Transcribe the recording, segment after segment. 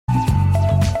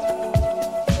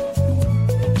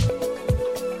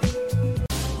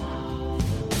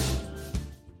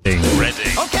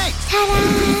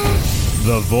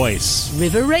The voice.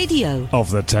 River Radio.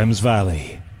 Of the Thames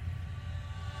Valley.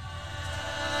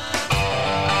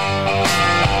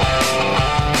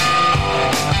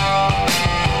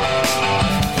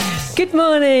 Good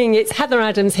morning, it's Heather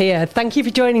Adams here. Thank you for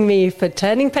joining me for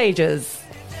Turning Pages.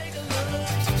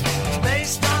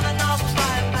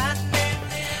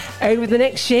 Over the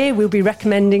next year, we'll be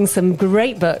recommending some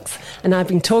great books, and I've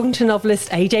been talking to novelist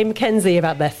AJ Mackenzie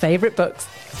about their favourite books.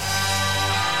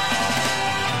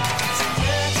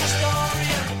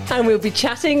 And we'll be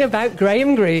chatting about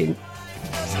Graham Greene.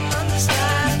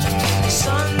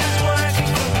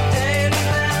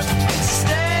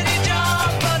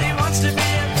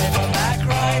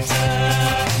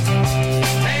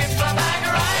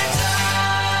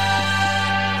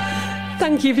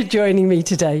 Thank you for joining me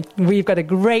today. We've got a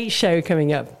great show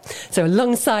coming up. So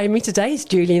alongside me today is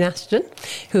Julian Ashton,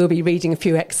 who will be reading a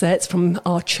few excerpts from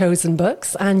our chosen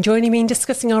books and joining me in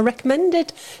discussing our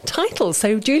recommended titles.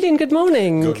 So Julian, good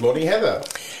morning. Good morning, Heather.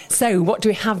 So what do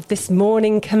we have this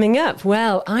morning coming up?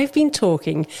 Well, I've been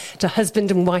talking to husband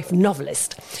and wife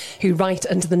novelist who write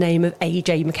under the name of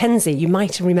AJ Mackenzie. You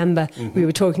might remember we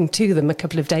were talking to them a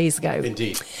couple of days ago.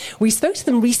 Indeed. We spoke to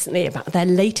them recently about their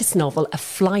latest novel, A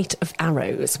Flight of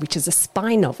Arrows, which is a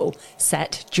spy novel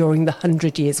set during the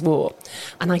 100 Years' War.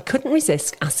 And I couldn't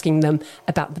resist asking them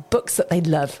about the books that they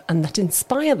love and that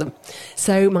inspire them.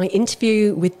 So my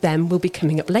interview with them will be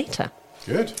coming up later.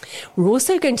 Good. We're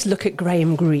also going to look at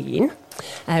Graham Greene,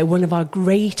 one of our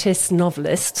greatest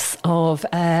novelists of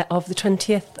the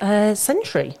 20th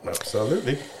century.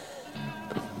 Absolutely.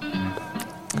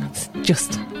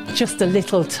 Just a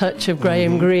little touch of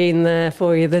Graham Greene there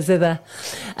for you, there's other.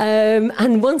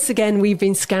 And once again, we've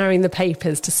been scouring the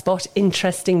papers to spot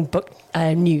interesting book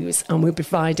news, and we'll be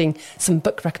providing some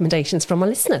book recommendations from our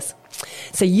listeners.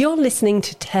 So you're listening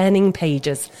to Turning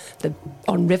Pages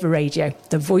on River Radio,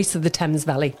 the voice of the Thames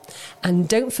Valley. And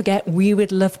don't forget, we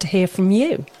would love to hear from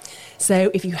you. So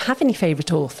if you have any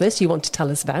favourite authors you want to tell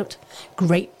us about,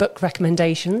 great book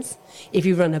recommendations, if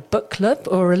you run a book club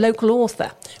or a local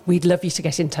author, we'd love you to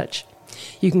get in touch.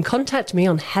 You can contact me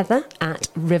on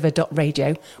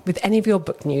heather@river.radio with any of your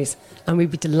book news, and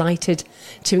we'd be delighted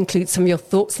to include some of your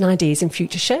thoughts and ideas in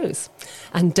future shows.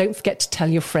 And don't forget to tell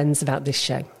your friends about this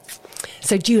show.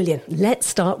 So Julian, let's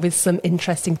start with some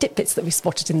interesting tidbits that we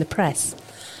spotted in the press.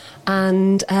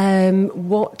 And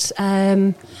what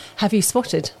have you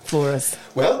spotted for us?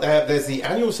 Well, there's the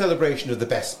annual celebration of the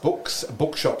best books,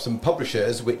 bookshops and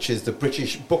publishers, which is the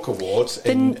British Book Awards.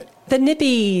 The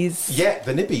Nibbies. Yeah,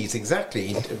 the Nibbies,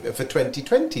 exactly, for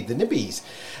 2020, the Nibbies.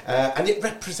 And it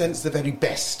represents the very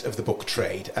best of the book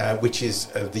trade, which is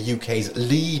the UK's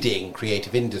leading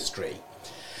creative industry.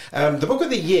 The book of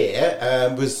the year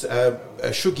was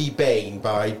Shuggie Bain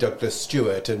by Douglas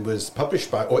Stewart and was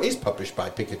published by, or is published by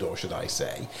Picador, should I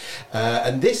say.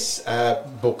 And this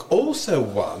book also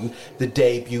won the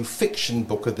debut fiction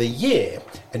book of the year.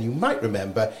 And you might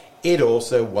remember, it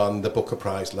also won the Booker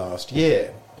Prize last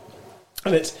year.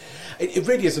 And it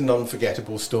really is a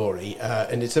non-forgettable story,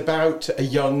 and it's about a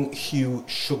young Hugh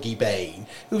Shuggie Bain,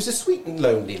 who's a sweet and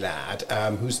lonely lad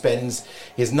who spends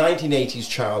his 1980s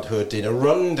childhood in a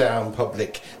run-down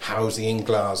public housing in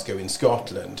Glasgow in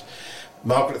Scotland.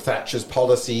 Margaret Thatcher's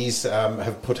policies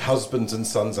have put husbands and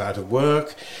sons out of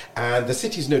work, and the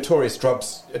city's notorious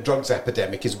drugs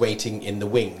epidemic is waiting in the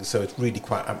wings, so it's really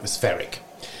quite atmospheric.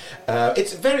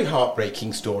 It's a very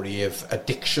heartbreaking story of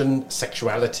addiction,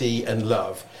 sexuality and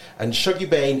love. And Shuggie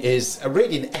Bain is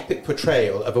really an epic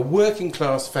portrayal of a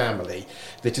working-class family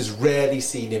that is rarely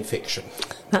seen in fiction.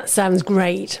 That sounds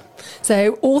great.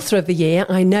 So, author of the year,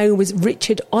 I know, was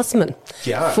Richard Osman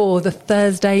for the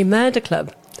Thursday Murder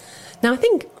Club. Now, I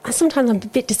think sometimes I'm a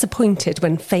bit disappointed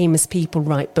when famous people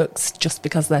write books just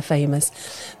because they're famous.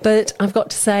 But I've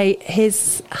got to say,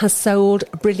 his has sold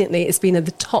brilliantly. It's been at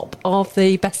the top of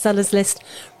the bestsellers list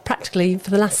practically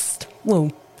for the last,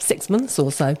 6 months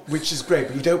or so. Which is great,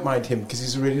 but you don't mind him because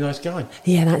he's a really nice guy.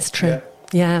 Yeah, that's true.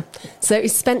 Yeah. So he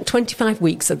spent 25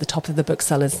 weeks at the top of the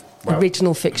booksellers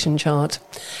original fiction chart.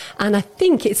 And I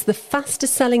think it's the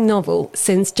fastest selling novel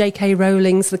since J.K.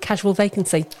 Rowling's The Casual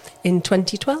Vacancy in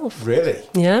 2012. Really?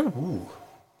 Yeah. Ooh.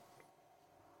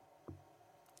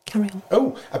 Carry on.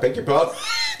 Oh, I beg your pardon.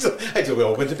 I thought we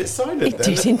all went a bit silent It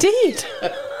then. did indeed.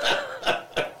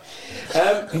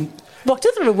 What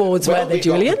other awards were there,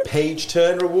 Julian? Got the Page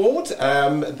Turner Award,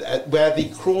 where the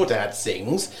Crawdad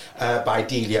Sings by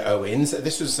Delia Owens.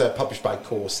 This was published by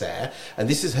Corsair, and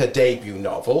this is her debut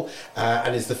novel,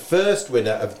 and is the first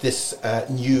winner of this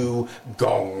new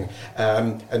gong,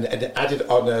 and added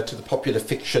honour to the popular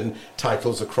fiction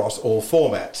titles across all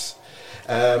formats.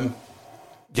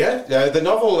 Yeah, the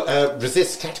novel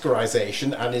resists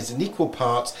categorization and is in equal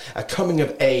parts a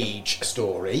coming-of-age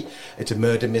story. It's a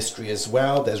murder mystery as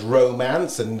well. There's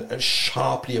romance and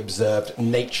sharply observed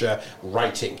nature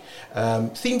writing.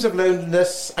 Themes of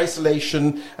loneliness,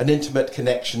 isolation, and intimate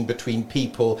connection between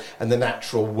people and the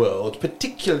natural world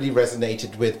particularly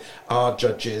resonated with our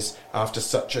judges after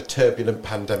such a turbulent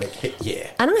pandemic hit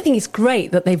year. And I think it's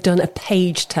great that they've done a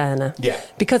page turner. Yeah.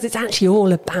 Because it's actually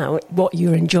all about what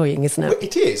you're enjoying, isn't it? Well,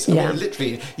 it is. I Yeah. mean,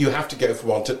 literally, you have to go from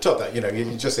one to the other. You know, you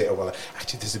just say, oh, well,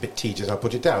 actually, this is a bit tedious, I'll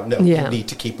put it down. No, Yeah. you need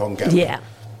to keep on going. Yeah.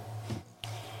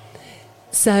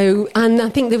 So, and I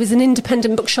think there was an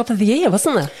independent bookshop of the year,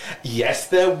 wasn't there? Yes,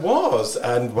 there was.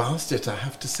 And whilst I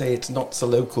have to say it's not so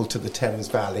local to the Thames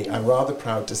Valley, I'm rather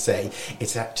proud to say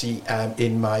it's actually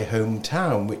in my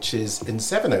hometown, which is in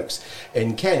Sevenoaks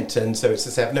in Kent. And so it's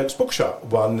the Sevenoaks Bookshop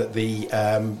won the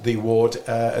award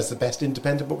as the best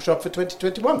independent bookshop for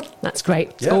 2021. That's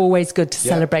great. It's Yeah. always good to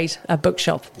Yeah. celebrate a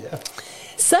bookshop. Yeah.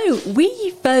 So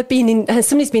we've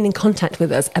somebody's been in contact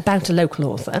with us about a local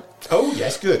author, Oh,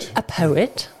 yes, good. a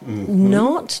poet,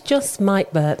 not just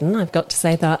Mike Burton. I've got to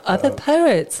say there are other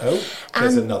poets. Oh,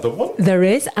 there's And another one. There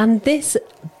is, and this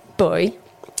boy,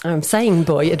 I'm saying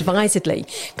boy advisedly,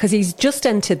 because he's just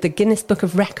entered the Guinness Book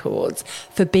of Records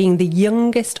for being the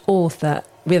youngest author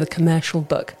with a commercial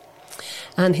book.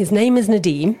 And his name is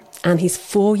Nadim, and he's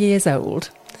 4 years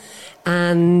old.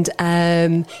 And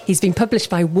he's been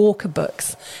published by Walker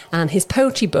Books, and his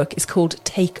poetry book is called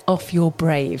Take Off Your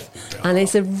Brave, and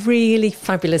it's a really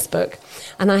fabulous book.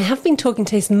 And I have been talking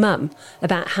to his mum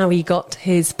about how he got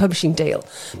his publishing deal,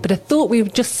 but I thought we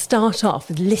would just start off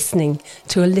with listening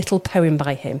to a little poem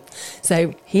by him.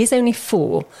 So he is only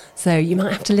 4, so you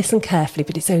might have to listen carefully,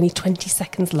 but it's only 20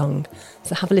 seconds long.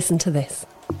 So have a listen to this.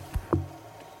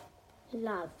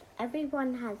 Love.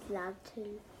 Everyone has love to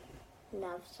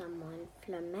love someone.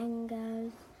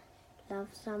 Flamingos love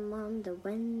someone. The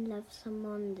wind loves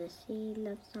someone. The sea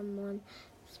loves someone.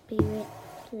 Spirit,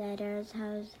 letters,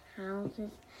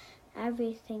 houses.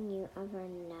 Everything you ever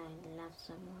know loves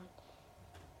someone.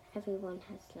 Everyone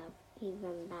has love,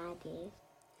 even baddies.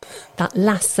 That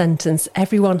last sentence,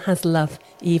 everyone has love,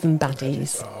 even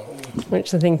baddies,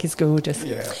 which I think is gorgeous.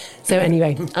 Yeah. So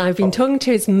anyway, I've been talking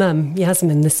to his mum,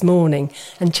 Yasmin, this morning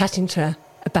and chatting to her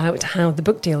about how the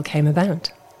book deal came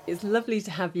about. It's lovely to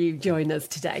have you join us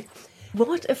today.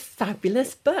 What a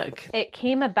fabulous book. It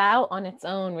came about on its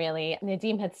own, really.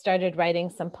 Nadim had started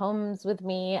writing some poems with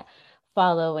me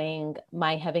following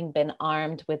my having been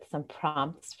armed with some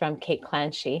prompts from Kate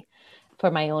Clanchy for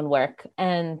my own work.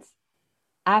 And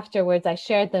afterwards, I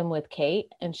shared them with Kate,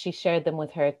 and she shared them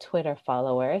with her Twitter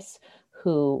followers,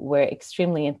 who were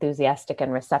extremely enthusiastic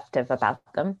and receptive about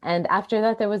them. And after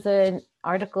that, there was an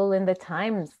article in the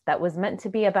Times that was meant to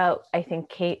be about, I think,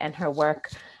 Kate and her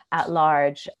work at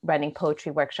large, running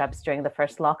poetry workshops during the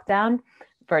first lockdown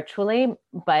virtually.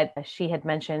 But she had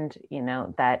mentioned,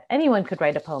 that anyone could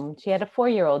write a poem. She had a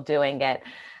 4-year-old doing it.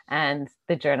 And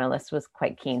the journalist was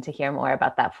quite keen to hear more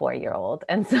about that 4-year-old.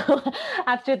 And so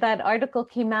after that article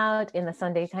came out in the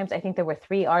Sunday Times, I think there were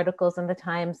 3 articles in the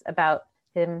Times about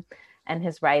him and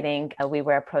his writing. We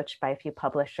were approached by a few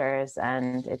publishers,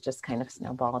 and it just kind of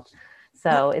snowballed.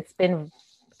 So it's been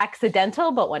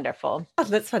accidental, but wonderful. Oh,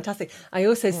 that's fantastic. I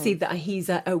also see that he's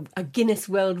a Guinness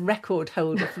World Record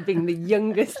holder for being the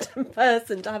youngest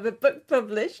person to have a book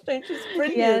published, which is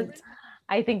brilliant. Yes.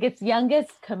 I think it's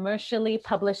youngest commercially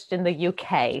published in the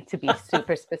UK, to be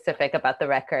super specific about the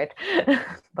record,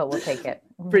 but we'll take it.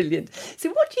 Brilliant. So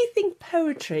what do you think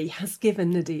poetry has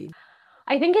given Nadim?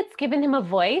 I think it's given him a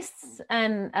voice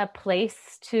and a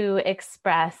place to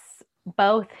express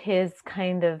both his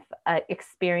kind of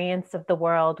experience of the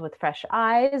world with fresh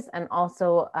eyes, and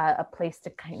also a place to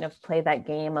kind of play that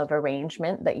game of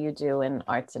arrangement that you do in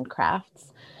arts and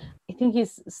crafts. I think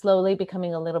he's slowly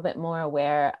becoming a little bit more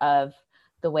aware of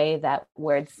the way that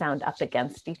words sound up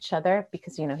against each other,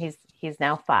 because, he's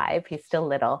now 5, he's still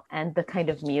little, and the kind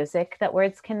of music that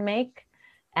words can make.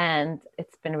 And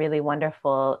it's been really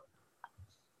wonderful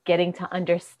getting to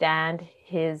understand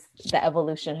the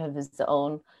evolution of his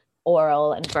own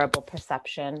oral and verbal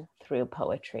perception through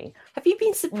poetry. Have you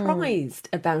been surprised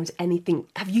about anything?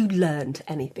 Have you learned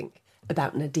anything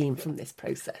about Nadim from this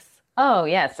process? Oh,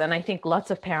 yes. And I think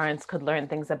lots of parents could learn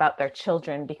things about their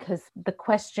children, because the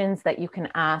questions that you can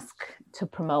ask to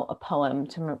promote a poem,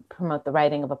 to promote the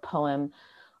writing of a poem,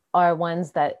 are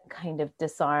ones that kind of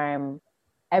disarm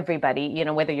everybody,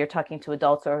 whether you're talking to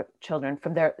adults or children,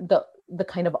 from the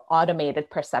kind of automated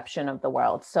perception of the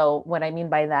world. So what I mean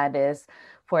by that is,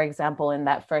 for example, in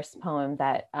that first poem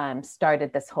that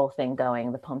started this whole thing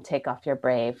going, the poem Take Off Your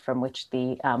Brave, from which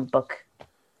the book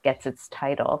gets its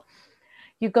title,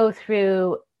 you go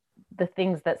through the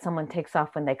things that someone takes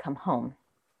off when they come home.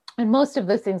 And most of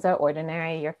those things are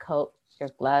ordinary: your coat, your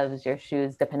gloves, your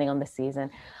shoes, depending on the season.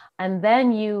 And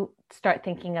then you start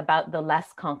thinking about the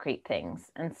less concrete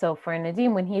things. And so for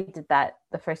Nadim, when he did that,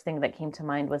 the first thing that came to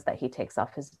mind was that he takes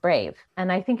off his brave.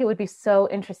 And I think it would be so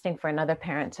interesting for another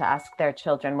parent to ask their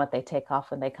children what they take off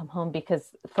when they come home,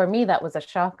 because for me, that was a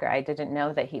shocker. I didn't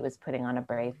know that he was putting on a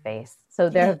brave face. So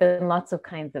there have been lots of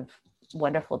kinds of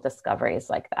wonderful discoveries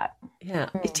like that. Yeah,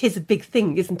 it is a big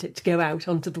thing, isn't it, to go out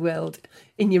onto the world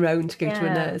in your own, to go to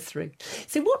a nursery.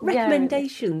 So what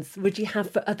recommendations would you have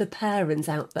for other parents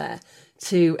out there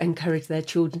to encourage their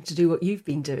children to do what you've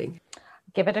been doing?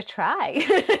 Give it a try.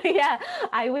 Yeah,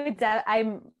 I would.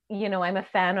 I'm a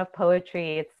fan of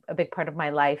poetry. It's a big part of my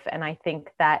life. And I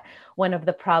think that one of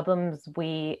the problems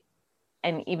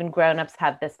and even grown-ups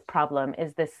have this problem,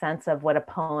 is this sense of what a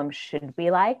poem should be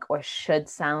like or should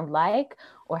sound like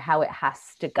or how it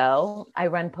has to go. I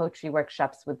run poetry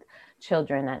workshops with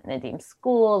children at Nadim's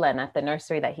school and at the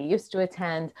nursery that he used to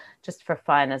attend, just for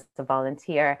fun as a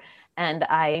volunteer. And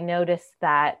I noticed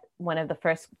that one of the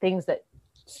first things that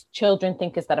children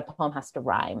think is that a poem has to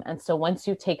rhyme. And so once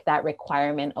you take that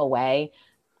requirement away,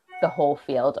 the whole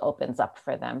field opens up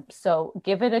for them. So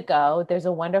give it a go. There's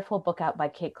a wonderful book out by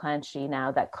Kate Clancy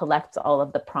now that collects all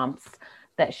of the prompts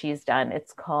that she's done.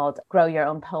 It's called Grow Your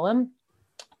Own Poem.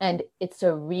 And it's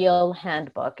a real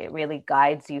handbook. It really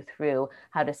guides you through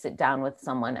how to sit down with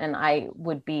someone. And I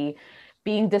would be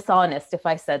being dishonest if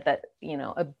I said that,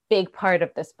 a big part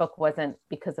of this book wasn't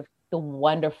because of the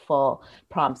wonderful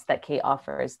prompts that Kate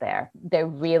offers there. They're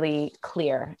really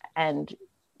clear, and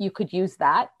you could use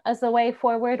that as a way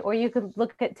forward, or you could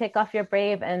look at Take Off Your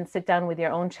Brave and sit down with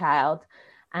your own child.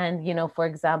 And, for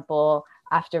example,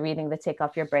 after reading the Take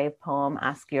Off Your Brave poem,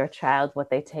 ask your child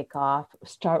what they take off,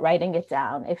 start writing it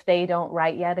down. If they don't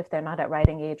write yet, if they're not at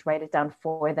writing age, write it down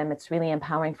for them. It's really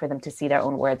empowering for them to see their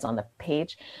own words on the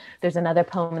page. There's another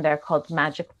poem there called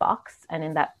Magic Box. And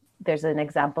in that, there's an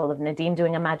example of Nadim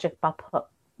doing a Magic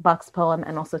Box poem,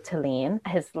 and also Talene,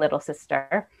 his little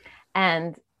sister.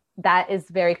 And that is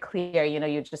very clear.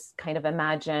 You just kind of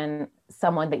imagine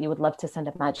someone that you would love to send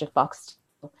a magic box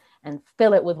to and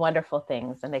fill it with wonderful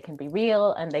things. And they can be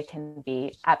real and they can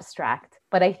be abstract.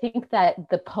 But I think that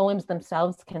the poems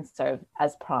themselves can serve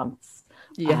as prompts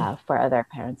for other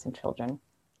parents and children.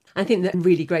 I think the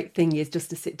really great thing is just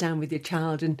to sit down with your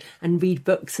child and read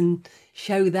books and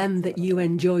show them that you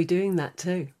enjoy doing that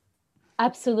too.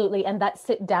 Absolutely. And that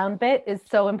sit down bit is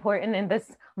so important in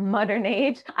this modern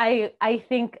age. I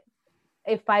think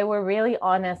if I were really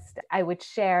honest, I would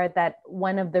share that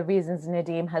one of the reasons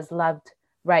Nadim has loved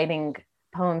writing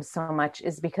poems so much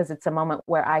is because it's a moment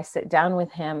where I sit down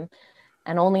with him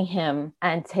and only him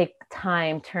and take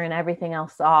time, turn everything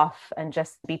else off, and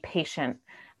just be patient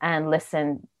and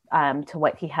listen to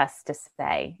what he has to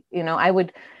say. I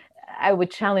would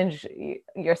challenge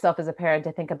yourself as a parent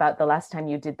to think about the last time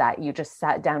you did that. You just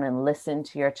sat down and listened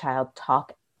to your child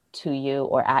talk to you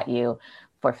or at you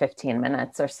for 15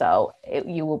 minutes or so.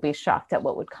 You will be shocked at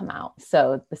what would come out.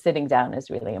 So the sitting down is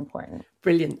really important.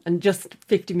 Brilliant. And just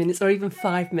 50 minutes or even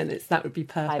 5 minutes, that would be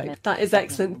perfect. That is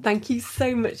excellent. Thank you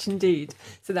so much indeed.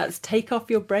 So that's Take Off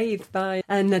Your Brave by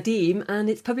Nadim, and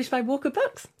it's published by Walker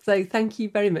Books. So thank you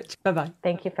very much. Bye-bye.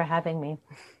 Thank you for having me.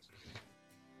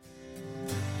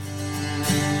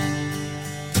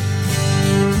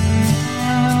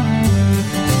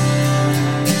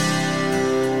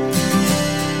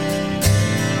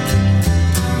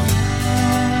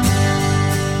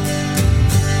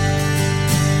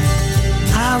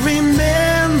 I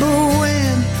remember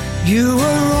when you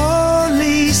were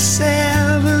only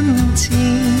 17.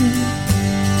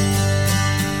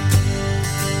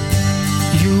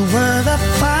 You were the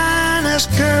finest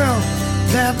girl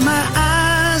that my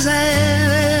eyes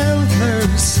had ever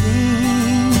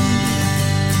seen.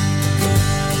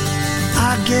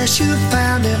 I guess you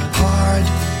found it hard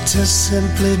to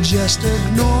simply just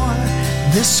ignore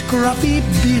this scruffy,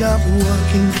 beat-up,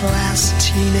 working-class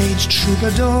teenage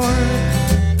troubadour.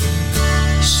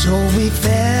 So we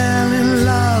fell in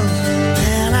love,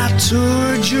 and I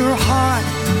toured your heart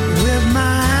with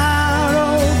my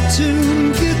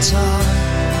out-of-tune guitar.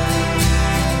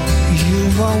 You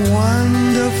were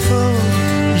wonderful,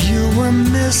 you were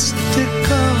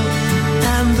mystical,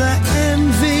 and the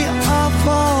envy of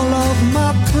all of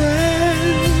my friends.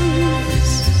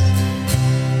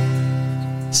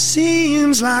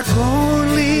 Seems like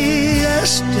only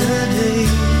yesterday,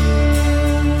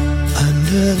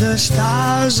 under the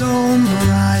stars on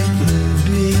Brighton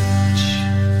Beach.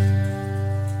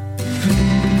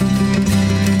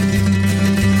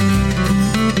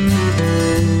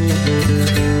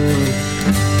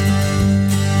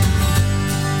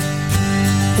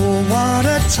 What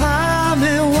a time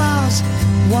it was,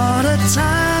 what a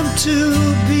time to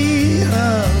be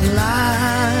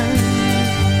alive.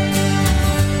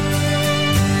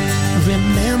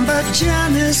 Remember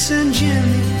Janice and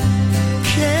Jimmy,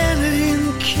 Kennedy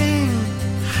and King,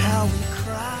 how we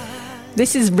cried.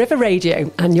 This is River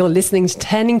Radio, and you're listening to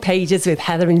Turning Pages with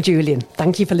Heather and Julian.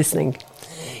 Thank you for listening.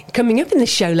 Coming up in the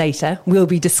show later, we'll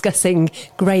be discussing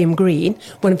Graham Greene,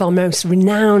 one of our most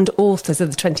renowned authors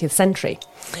of the 20th century.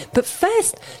 But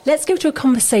first, let's go to a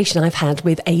conversation I've had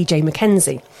with A.J.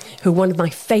 Mackenzie, who are one of my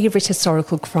favourite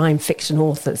historical crime fiction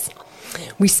authors.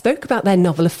 We spoke about their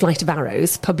novel A Flight of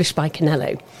Arrows, published by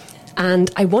Canello, and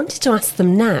I wanted to ask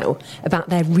them now about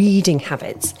their reading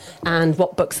habits and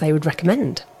what books they would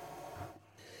recommend.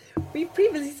 We've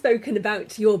previously spoken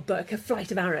about your book, A Flight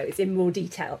of Arrows, in more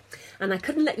detail, and I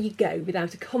couldn't let you go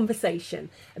without a conversation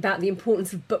about the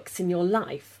importance of books in your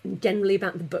life, and generally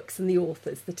about the books and the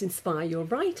authors that inspire your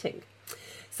writing.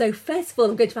 So first of all,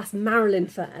 I'm going to ask Marilyn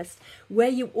first, were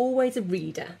you always a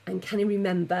reader, and can you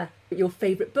remember your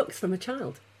favourite books from a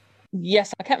child?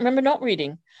 Yes, I can't remember not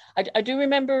reading. I do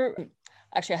remember...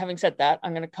 Actually, having said that,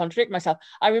 I'm going to contradict myself.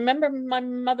 I remember my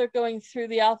mother going through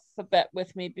the alphabet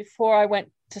with me before I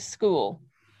went to school,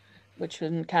 which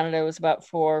in Canada was about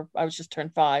 4. I was just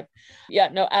turned 5. Yeah,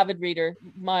 no, avid reader.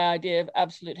 My idea of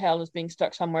absolute hell is being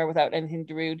stuck somewhere without anything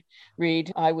to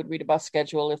read. I would read a bus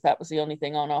schedule if that was the only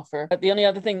thing on offer. But the only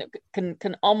other thing that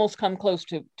can almost come close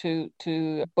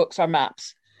to books are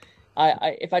maps.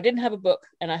 If I didn't have a book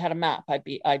and I had a map,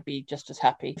 I'd be just as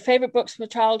happy. Favorite books from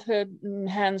childhood,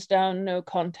 hands down, no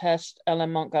contest,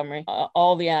 L.M. Montgomery.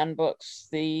 All the Anne books,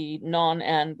 the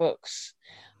non-Anne books.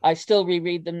 I still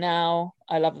reread them now.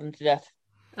 I love them to death.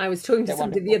 I was talking to They're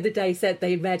somebody wonderful. the other day, said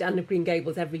they read Anne of Green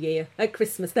Gables every year at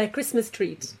Christmas. Their Christmas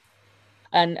treat.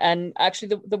 And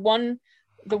actually the one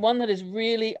that is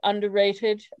really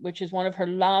underrated, which is one of her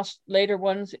later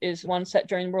ones, is one set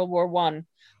during World War I,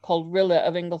 called Rilla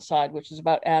of Ingleside, which is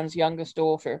about Anne's youngest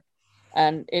daughter.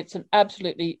 And it's an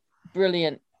absolutely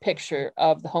brilliant picture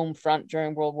of the home front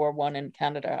during World War I in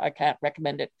Canada. I can't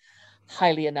recommend it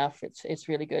highly enough. It's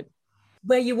really good.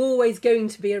 Were you always going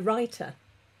to be a writer?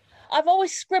 I've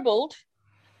always scribbled,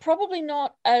 probably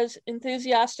not as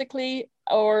enthusiastically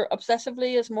or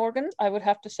obsessively as Morgan, I would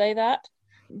have to say that.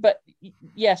 But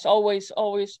yes, always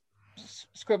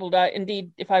scribbled out.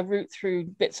 Indeed, if I root through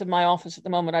bits of my office at the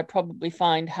moment, I probably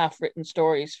find half-written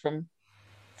stories from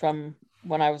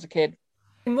when I was a kid.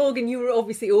 Morgan, you were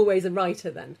obviously always a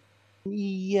writer then.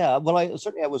 Yeah, well, I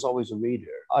was always a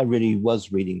reader. I really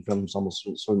was reading from almost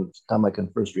sort of time I can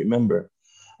first remember.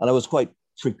 And I was quite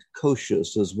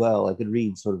precocious as well. I could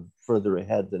read sort of further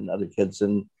ahead than other kids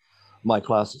in my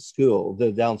class at school.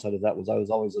 The downside of that was I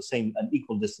was always an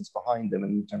equal distance behind them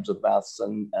in terms of maths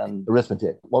and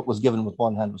arithmetic. What was given with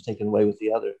one hand was taken away with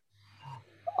the other.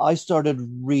 I started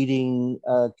reading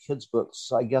kids'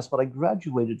 books, I guess, but I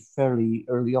graduated fairly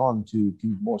early on to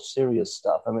more serious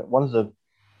stuff. I mean, one of the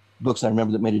books I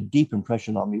remember that made a deep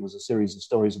impression on me was a series of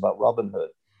stories about Robin Hood,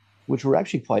 which were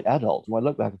actually quite adult. When I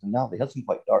look back at them now, they had some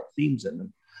quite dark themes in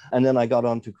them. And then I got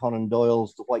on to Conan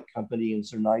Doyle's The White Company and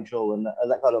Sir Nigel, and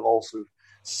that kind of also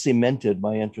cemented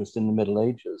my interest in the Middle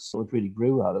Ages. So it really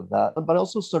grew out of that. But I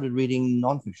also started reading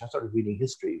nonfiction. I started reading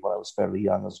history when I was fairly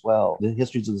young as well, the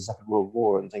histories of the Second World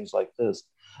War and things like this.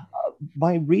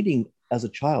 My reading as a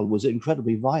child was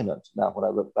incredibly violent now when I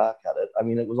look back at it. I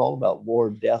mean, it was all about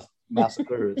war, death,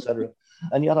 massacre, etc.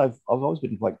 And yet I've always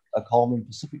been quite a calm and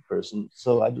pacific person.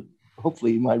 So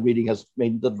hopefully my reading has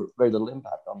made very little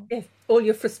impact on me. Yes, all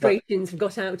your frustrations have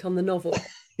got out on the novel.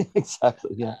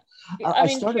 Exactly, yeah. I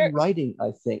started writing,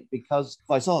 I think, because if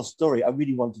I saw a story, I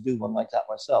really wanted to do one like that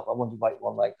myself. I wanted to write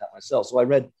one like that myself. So I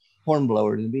read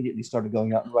Hornblower and immediately started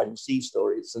going out and writing sea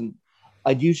stories. And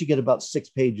I'd usually get about 6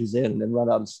 pages in and then run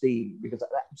out of steam because I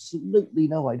had absolutely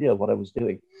no idea what I was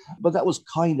doing. But that was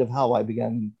kind of how I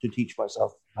began to teach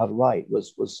myself how to write,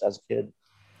 was as a kid.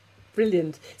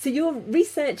 Brilliant. So you're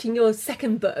researching your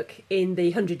second book in the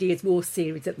 100 Years' War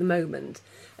series at the moment,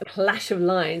 A Clash of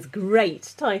Lions,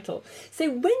 great title.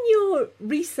 So when you're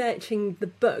researching the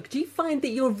book, do you find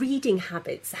that your reading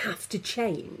habits have to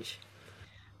change?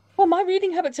 Well, my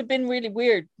reading habits have been really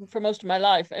weird for most of my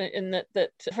life. In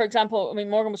that, for example, I mean,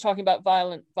 Morgan was talking about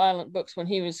violent books when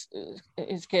he was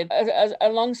his kid.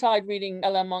 Alongside reading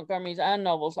L.M. Montgomery's Anne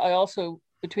novels, I also,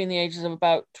 between the ages of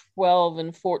about 12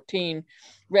 and 14,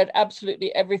 read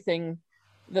absolutely everything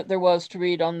that there was to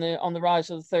read on the rise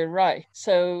of the Third Reich.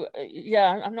 So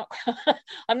yeah,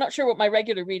 I'm not sure what my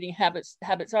regular reading habits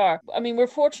are. I mean, we're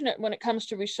fortunate when it comes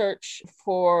to research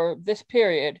for this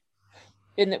period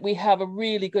in that we have a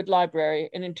really good library,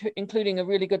 and including a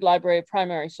really good library of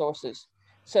primary sources.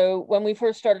 So when we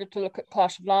first started to look at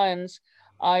Clash of Lions,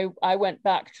 I went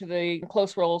back to the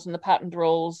close rolls and the patent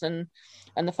rolls and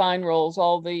the fine rolls,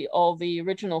 all the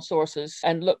original sources,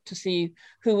 and looked to see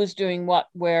who was doing what,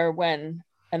 where, when.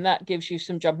 And that gives you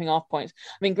some jumping off points.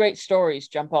 I mean, great stories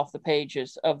jump off the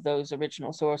pages of those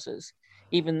original sources,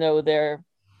 even though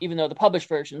the published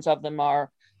versions of them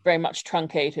are very much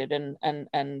truncated,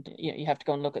 and you have to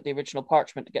go and look at the original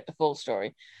parchment to get the full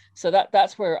story. So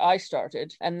that's where I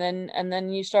started, and then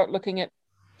you start looking at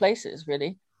places,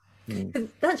 really.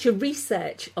 That's your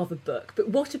research of a book, but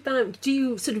what about, do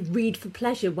you sort of read for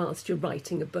pleasure whilst you're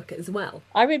writing a book as well?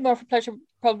 I read more for pleasure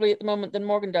probably at the moment than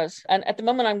Morgan does, and at the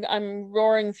moment I'm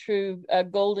roaring through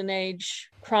golden age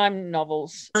crime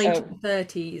novels,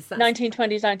 1930s,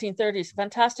 1920s, 1930s.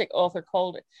 Fantastic author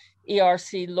called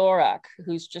E.R.C. Lorak,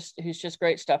 who's just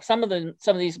great stuff. Some of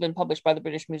these have been published by the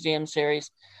British Museum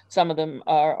series. Some of them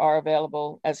are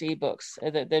available as ebooks.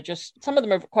 They're just, some of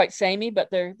them are quite samey, but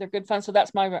they're good fun. So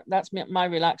that's my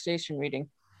relaxation reading.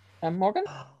 Morgan?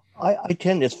 I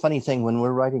tend, it's a funny thing, when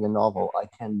we're writing a novel, I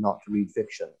tend not to read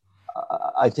fiction.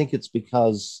 I think it's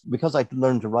because I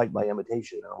learned to write by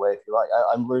imitation in a way, if you like.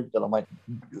 I'm worried that I might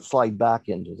slide back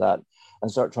into that and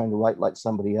start trying to write like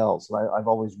somebody else. And I've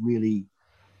always really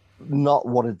not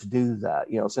wanted to do that,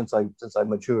 since I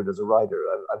matured as a writer.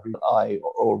 I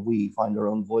or we find our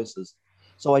own voices,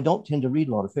 so I don't tend to read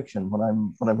a lot of fiction when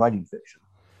I'm writing fiction.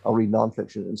 I'll read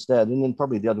nonfiction instead, and then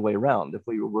probably the other way around. If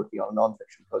we were working on a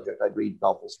nonfiction project, I'd read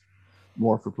novels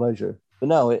more for pleasure. But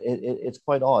no, it's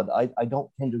quite odd. I don't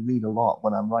tend to read a lot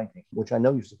when I'm writing, which I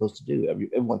know you're supposed to do.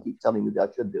 Everyone keeps telling me that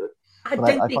I should do it,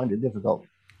 but I find it difficult.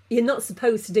 You're not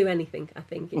supposed to do anything, I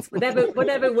think. It's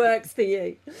whatever works for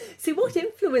you. So what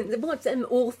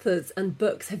authors and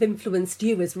books have influenced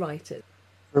you as writers?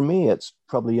 For me, it's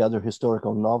probably other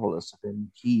historical novelists have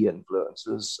been key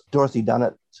influences. Dorothy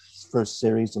Dunnett's first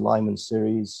series, the Lyman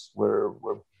series, were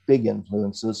big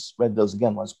influences. Read those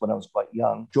again when I was quite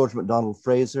young. George MacDonald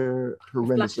Fraser,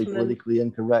 horrendously politically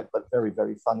incorrect, but very,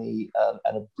 very funny,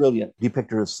 and a brilliant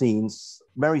depictor of scenes.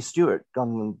 Mary Stuart,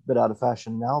 gone a bit out of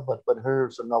fashion now, but her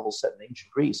sort of novels set in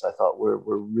ancient Greece, I thought were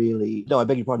really... No, I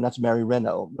beg your pardon, that's Mary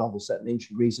Renault, novels set in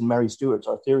ancient Greece, and Mary Stuart's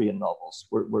Arthurian novels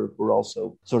were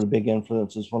also sort of big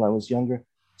influences when I was younger.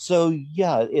 So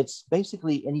yeah, it's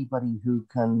basically anybody who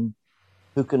can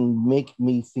make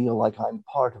me feel like I'm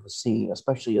part of a scene,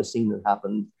 especially a scene that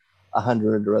happened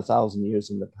 100 or 1,000 years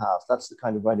in the past. That's the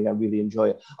kind of writing I really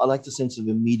enjoy. I like the sense of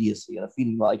immediacy and a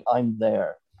feeling like I'm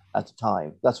there at the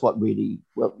time. That's what really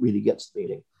gets the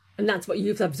feeling. And that's what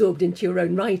you've absorbed into your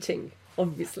own writing,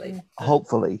 obviously.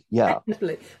 Hopefully, yeah.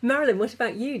 Definitely. Marilyn, what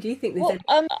about you? Do you think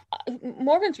there's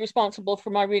Morgan's responsible for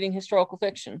my reading historical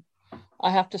fiction,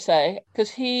 I have to say, because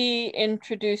he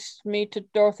introduced me to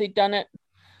Dorothy Dunnett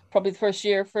probably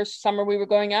the first summer we were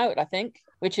going out, I think,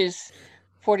 which is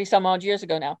 40 some odd years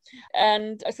ago now.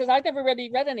 And I said, I'd never really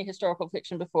read any historical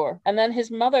fiction before. And then his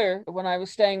mother, when I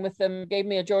was staying with them, gave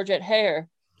me a Georgette Heyer.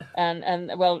 And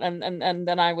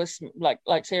then I was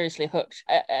like seriously hooked.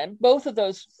 And both of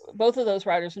those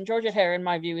writers, and Georgette Heyer, in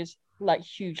my view, is like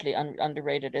hugely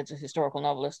underrated as a historical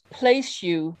novelist, place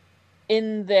you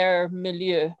in their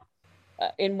milieu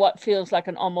in what feels like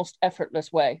an almost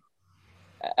effortless way.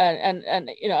 And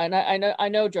I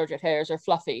know Georgette Heyer's are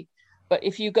fluffy, but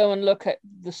if you go and look at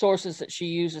the sources that she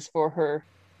uses for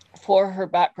her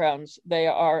backgrounds, they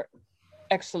are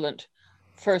excellent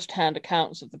first-hand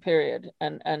accounts of the period.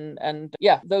 And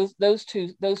yeah, those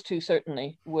two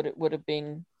certainly would have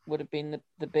been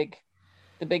the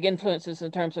big influences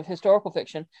in terms of historical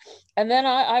fiction. And then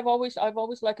I've always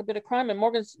liked a bit of crime. And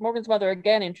Morgan's mother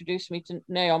again introduced me to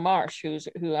Naomi Marsh,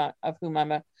 of whom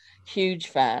I'm a huge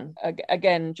fan.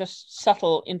 Again, just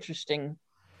subtle, interesting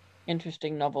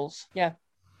novels. Yeah,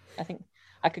 I think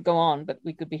I could go on, but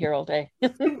we could be here all day.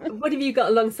 What have you got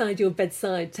alongside your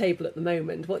bedside table at the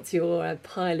moment? What's your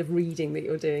pile of reading that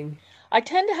you're doing? I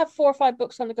tend to have 4 or 5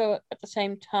 books on the go at the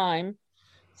same time.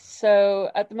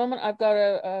 So at the moment, I've got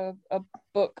a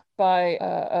book by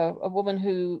a woman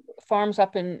who farms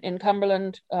up in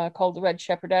Cumberland called The Red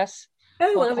Shepherdess.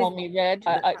 Call Me Red.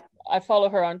 I follow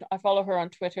her on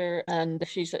Twitter, and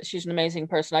she's an amazing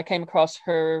person. I came across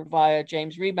her via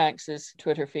James Rebanks's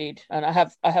Twitter feed, and I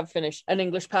have finished an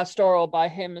English pastoral by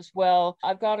him as well.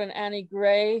 I've got an Annie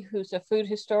Gray, who's a food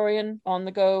historian, on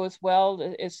the go as well.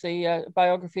 It's the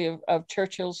biography of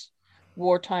Churchill's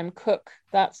wartime cook.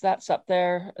 That's up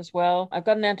there as well. I've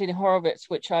got an Anthony Horowitz,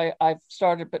 which I've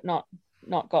started but not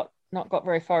got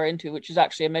very far into, which is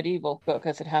actually a medieval book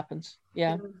as it happens.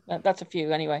 Yeah, that's a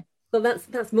few anyway. Well,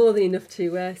 that's more than enough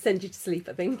to send you to sleep,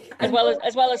 I think. As well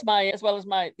as my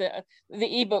the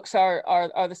ebooks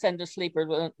are the send to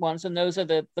sleeper ones, and those are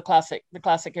the classic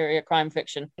area crime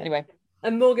fiction. Anyway.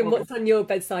 And Morgan, what's on your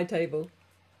bedside table?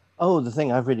 Oh, the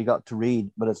thing I've really got to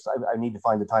read, but I need to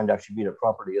find the time to actually read it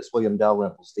properly, is William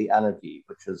Dalrymple's The Anarchy,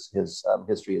 which is his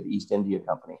history of the East India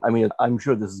Company. I mean, I'm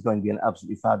sure this is going to be an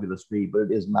absolutely fabulous read, but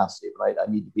it is massive, right?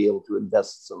 I need to be able to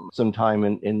invest some time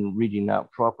in reading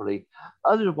that properly.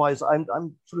 Otherwise, I'm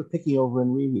sort of picking over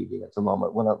and rereading at the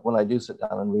moment. When I do sit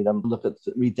down and read, I'm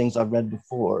read things I've read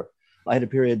before. I had a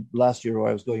period last year where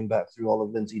I was going back through all of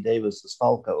Lindsay Davis's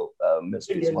Falco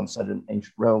mysteries, one set in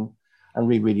ancient Rome, and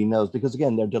rereading those, because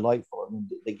again, they're delightful. I mean,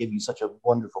 they give you such a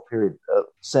wonderful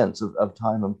sense of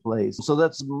time and place. So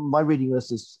that's my reading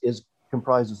list is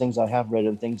comprised of things I have read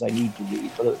and things I need to read.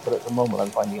 But at the moment, I'm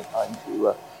finding it time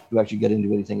to actually get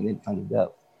into anything in any kind of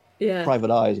depth. Yeah.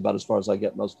 Private Eye is about as far as I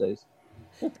get most days.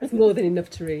 That's more than enough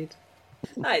to read.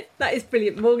 That is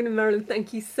brilliant. Morgan and Marilyn,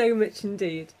 thank you so much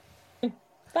indeed.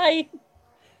 Bye.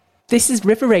 This is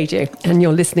River Radio, and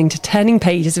you're listening to Turning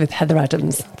Pages with Heather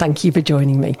Adams. Thank you for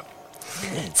joining me.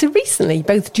 So recently,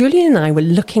 both Julian and I were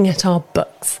looking at our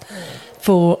books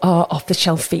for our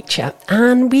off-the-shelf feature,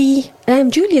 and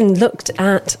Julian looked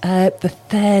at The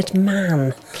Third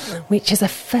Man, which is a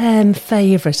firm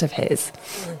favourite of his,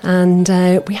 and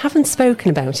we haven't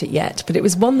spoken about it yet, but it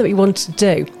was one that we wanted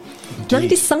to do. And I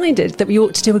decided that we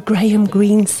ought to do a Graham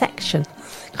Greene section,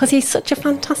 because he's such a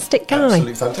fantastic guy.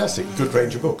 Absolutely fantastic. Good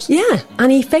range of books. Yeah,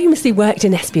 and he famously worked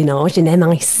in espionage in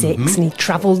MI6, and he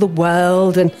travelled the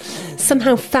world and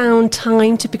somehow found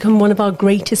time to become one of our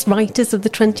greatest writers of the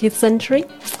 20th century.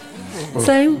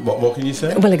 So, what more can you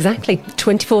say? Well, exactly.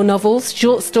 24 novels,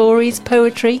 short stories,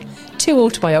 poetry, 2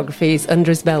 autobiographies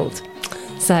under his belt.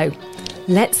 So,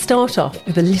 let's start off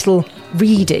with a little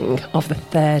reading of The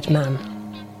Third Man.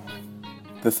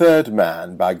 The Third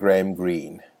Man by Graham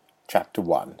Greene. Chapter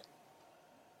 1.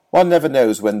 One never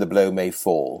knows when the blow may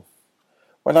fall.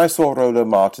 When I saw Rollo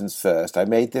Martins first, I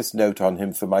made this note on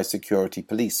him for my security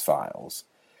police files.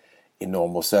 In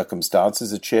normal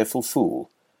circumstances, a cheerful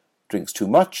fool. Drinks too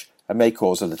much and may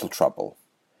cause a little trouble.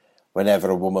 Whenever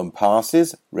a woman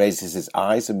passes, raises his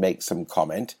eyes and makes some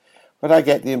comment, but I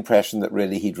get the impression that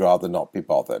really he'd rather not be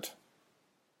bothered.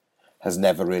 Has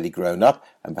never really grown up,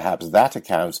 and perhaps that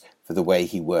accounts for the way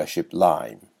he worshipped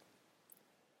Lyme.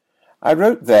 I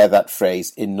wrote there that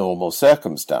phrase, in normal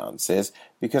circumstances,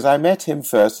 because I met him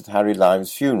first at Harry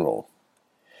Lyme's funeral.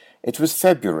 It was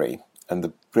February, and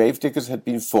the gravediggers had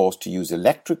been forced to use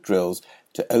electric drills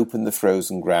to open the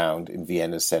frozen ground in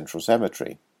Vienna's central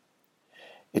cemetery.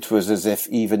 It was as if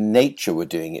even nature were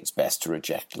doing its best to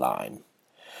reject Lyme.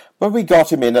 But we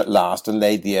got him in at last and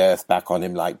laid the earth back on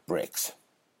him like bricks.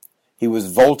 He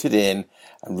was vaulted in,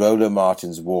 and Rollo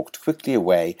Martins walked quickly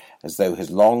away as though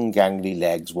his long gangly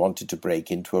legs wanted to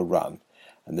break into a run,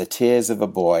 and the tears of a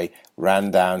boy ran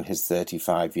down his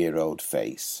 35-year-old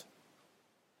face.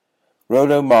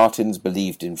 Rollo Martins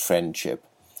believed in friendship,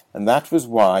 and that was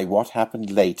why what happened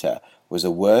later was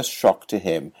a worse shock to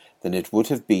him than it would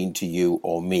have been to you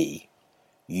or me.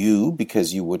 You,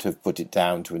 because you would have put it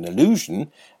down to an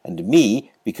illusion, and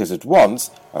me, because at once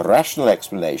a rational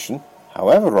explanation,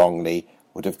 however wrongly,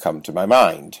 would have come to my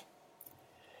mind.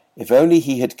 If only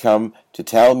he had come to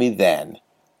tell me then,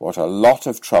 what a lot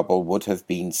of trouble would have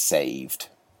been saved.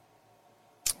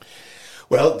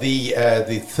 Well, the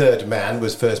Third Man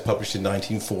was first published in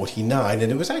 1949,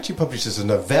 and it was actually published as a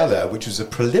novella, which was a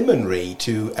preliminary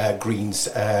to Greene's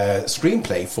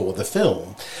screenplay for the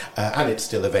film, and it's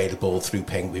still available through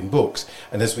Penguin Books.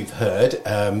 And as we've heard,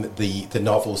 the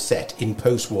novel set in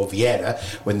post-war Vienna,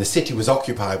 when the city was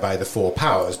occupied by the 4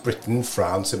 powers, Britain,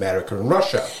 France, America and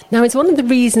Russia. Now, it's one of the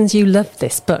reasons you love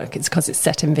this book. It's because it's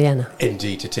set in Vienna.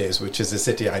 Indeed it is, which is a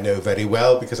city I know very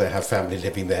well because I have family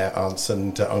living there, aunts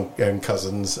and cousins.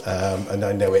 And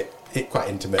I know it quite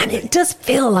intimately. And it does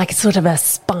feel like sort of a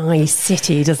spy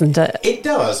city, doesn't it? It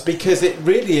does, because it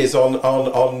really is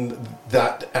on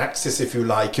that axis, if you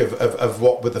like, of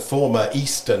what were the former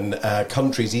Eastern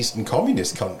countries, Eastern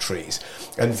communist countries.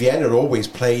 And Vienna always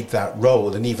played that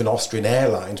role, and even Austrian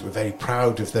Airlines were very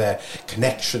proud of their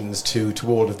connections to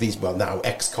all of these, well, now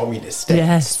ex-communist states.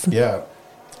 Yes. Yeah.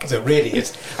 So it really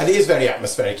is, and it is very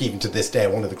atmospheric even to this day.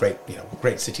 One of the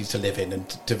great cities to live in and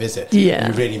to visit. Yeah.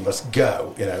 You really must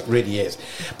go. It really is.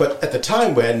 But at the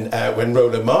time when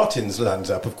Rollo Martins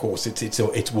lands up, of course,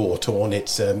 it's war torn.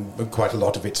 It's quite a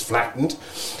lot of it's flattened,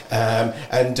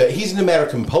 and he's an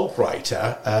American pulp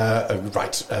writer who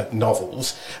writes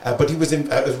novels. But he was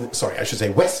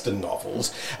Western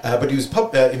novels. But he was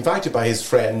invited by his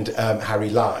friend Harry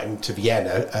Lime to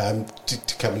Vienna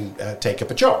to come and take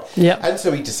up a job. Yeah. And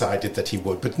so he decided that he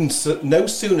would, but no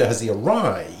sooner has he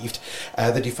arrived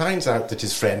that he finds out that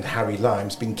his friend Harry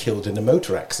Lime's been killed in a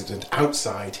motor accident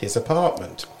outside his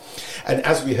apartment. And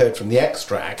as we heard from the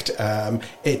extract,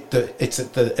 it's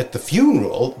at the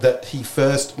funeral that he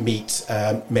first meets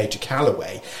Major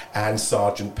Calloway and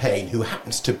Sergeant Payne, who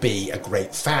happens to be a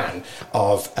great fan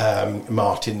of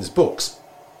Martin's books.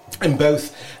 And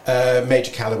both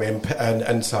Major Calloway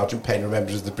and Sergeant Payne are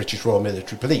members of the British Royal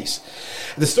Military Police.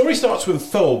 The story starts to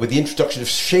unfold with the introduction of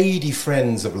shady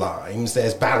friends of Lime's.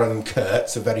 There's Baron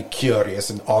Kurtz, a very curious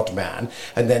and odd man,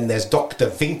 and then there's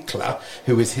Dr. Winkler,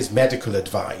 who is his medical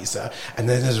advisor, and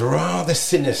then there's rather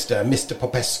sinister Mr.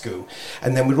 Popescu.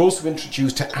 And then we're also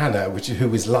introduced to Anna,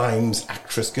 who is Lime's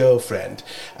actress girlfriend,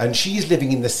 and she's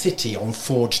living in the city on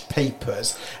forged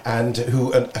papers, and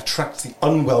who attracts the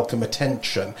unwelcome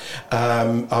attention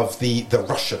of the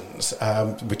Russians,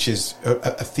 which is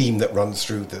a theme that runs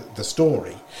through the story.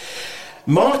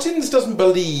 Martins doesn't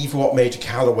believe what Major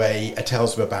Calloway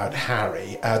tells him about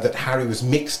Harry, that Harry was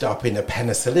mixed up in a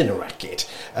penicillin racket,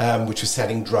 which was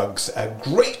selling drugs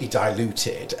greatly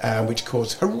diluted, which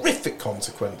caused horrific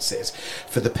consequences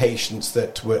for the patients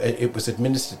that it was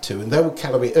administered to. And though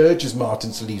Calloway urges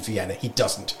Martins to leave Vienna, he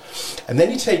doesn't. And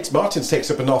then Martins takes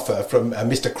up an offer from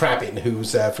Mr. Crabbin,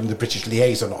 who's from the British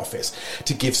Liaison Office,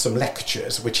 to give some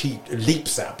lectures, which he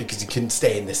leaps at because he can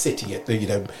stay in the city at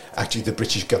the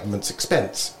British government's expense.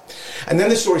 And then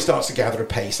the story starts to gather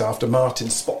apace after Martin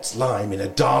spots Lime in a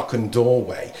darkened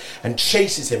doorway and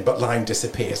chases him, but Lime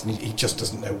disappears and he just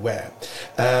doesn't know where.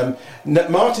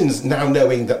 Martin's, now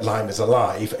knowing that Lime is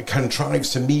alive, contrives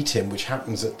to meet him, which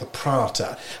happens at the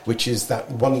Prater, which is that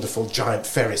wonderful giant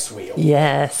Ferris wheel.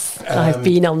 Yes, I've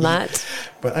been on that.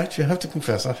 But actually, I have to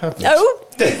confess, I haven't. Oh!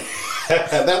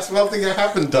 That's one thing I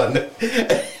haven't done. But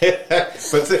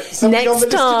something Next on the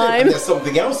list time. to do. And there's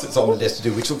something else that's on the list to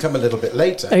do, which will come a little bit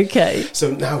later. Okay. So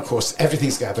now, of course,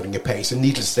 everything's gathering apace, and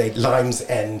needless to say, Lime's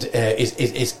End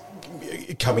is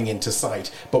coming into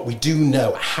sight. But we do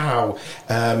know how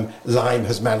Lime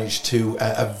has managed to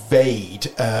evade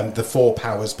the Four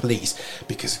Powers police,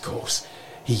 because, of course,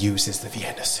 he uses the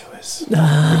Vienna sewers,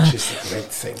 which is a great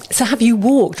thing. So have you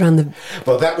walked around the...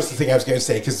 Well, that was the thing I was going to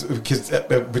say,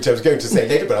 which I was going to say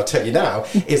later, but I'll tell you now,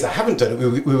 is I haven't done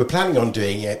it. We were planning on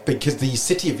doing it because the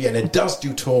city of Vienna does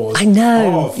do tours I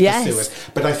know, of yes. the sewers.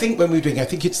 But I think when we were doing it, I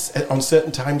think it's on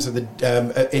certain times of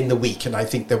in the week, and I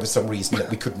think there was some reason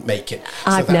that we couldn't make it.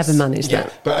 I've never managed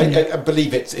that. But I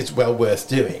believe it's well worth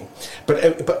doing.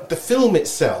 But the film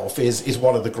itself is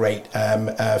one of the great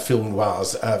film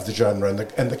noirs of the genre,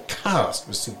 and the cast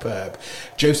was superb.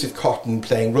 Joseph Cotton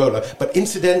playing Rollo, but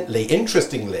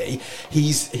interestingly,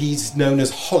 he's known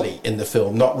as Holly in the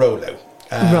film, not Rollo.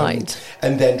 Right.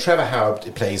 And then Trevor Howard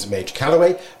plays Major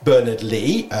Calloway. Bernard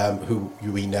Lee, who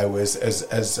we know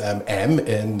as M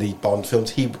in the Bond films,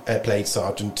 he played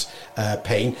Sergeant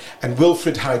Payne. And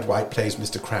Wilfred Hyde-White plays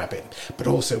Mr. Crabbin. But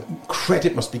also,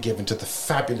 credit must be given to the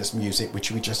fabulous music,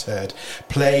 which we just heard,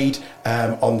 played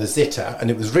on the zither. And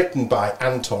it was written by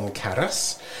Anton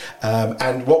Karas.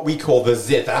 And what we call the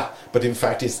zither, but in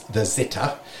fact is the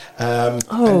zither.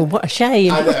 What a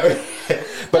shame. I know.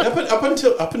 But up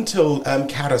until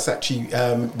Karas actually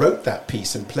wrote that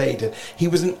piece and played it, he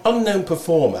was an unknown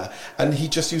performer, and he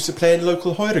just used to play in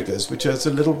local Heuriges, which are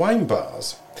the little wine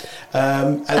bars.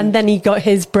 And then he got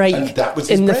his break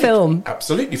in the film.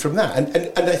 Absolutely, from that.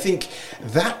 And I think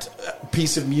that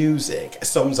piece of music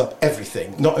sums up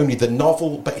everything, not only the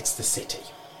novel, but it's the city.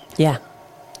 Yeah.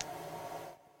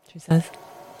 She says.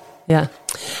 Yeah.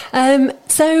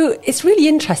 So it's really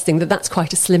interesting that that's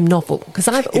quite a slim novel, because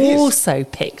I've also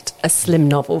picked a slim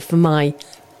novel for my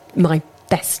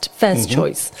best first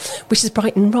choice, which is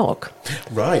Brighton Rock.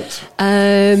 Right.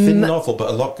 Thin novel, but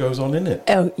a lot goes on in it.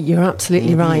 Oh, you're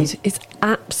absolutely right. It's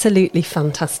absolutely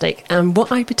fantastic. And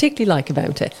what I particularly like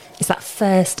about it is that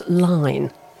first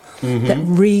line that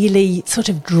really sort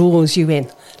of draws you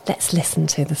in. Let's listen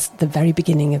to the very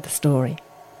beginning of the story.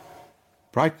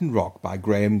 Brighton Rock by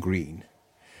Graham Greene.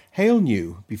 Hale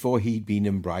knew, before he'd been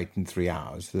in Brighton 3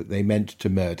 hours, that they meant to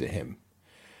murder him.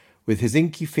 With his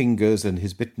inky fingers and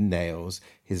his bitten nails,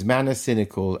 his manner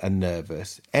cynical and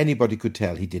nervous, anybody could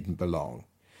tell he didn't belong.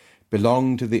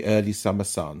 belong to the early summer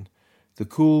sun, the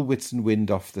cool Whitsun wind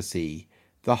off the sea,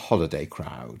 the holiday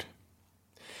crowd.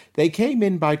 They came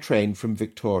in by train from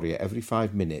Victoria every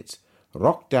 5 minutes,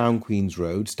 rocked down Queen's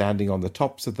Road, standing on the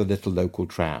tops of the little local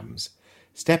trams,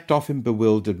 stepped off in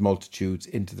bewildered multitudes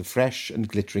into the fresh and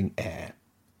glittering air.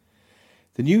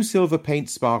 The new silver paint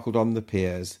sparkled on the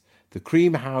piers, the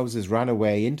cream houses ran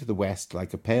away into the west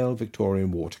like a pale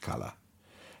Victorian watercolour.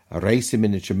 A race in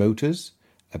miniature motors,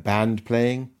 a band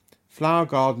playing, flower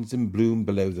gardens in bloom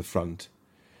below the front,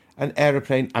 an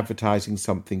aeroplane advertising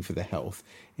something for the health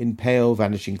in pale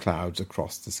vanishing clouds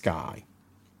across the sky.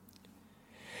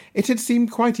 It had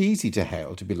seemed quite easy to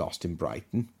Hale to be lost in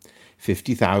Brighton.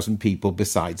 50,000 people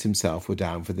besides himself were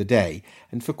down for the day,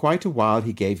 and for quite a while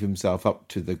he gave himself up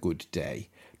to the good day,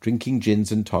 drinking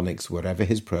gins and tonics wherever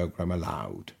his programme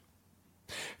allowed.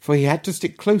 For he had to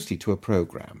stick closely to a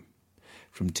programme.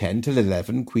 From 10 till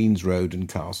 11, Queen's Road and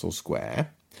Castle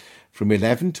Square. From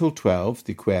 11 till 12,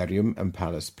 the Aquarium and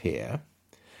Palace Pier.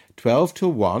 12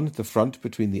 till 1, the front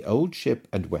between the Old Ship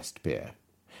and West Pier.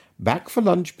 Back for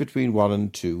lunch between 1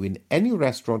 and 2 in any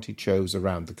restaurant he chose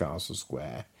around the Castle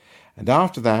Square. And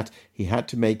after that he had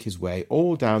to make his way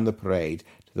all down the parade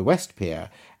to the West Pier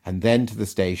and then to the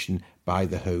station by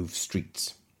the Hove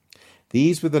Streets.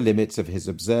 These were the limits of his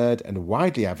absurd and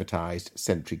widely advertised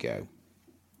Sentry Go.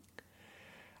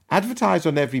 Advertised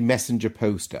on every messenger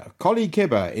poster, Collie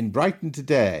Kibber in Brighton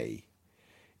today.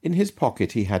 In his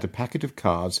pocket he had a packet of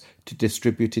cards to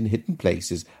distribute in hidden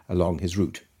places along his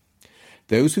route.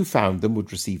 Those who found them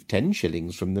would receive 10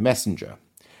 shillings from the messenger,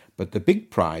 but the big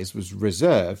prize was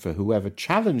reserved for whoever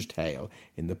challenged Hale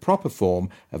in the proper form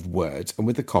of words and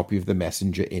with a copy of the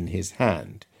messenger in his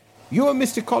hand. "You are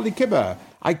Mr. Collie Kibber.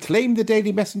 I claim the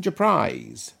Daily Messenger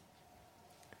prize."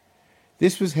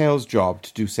 This was Hale's job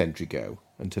to do Sentry Go,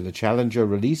 until a challenger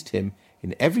released him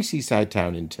in every seaside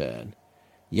town in turn.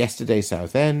 Yesterday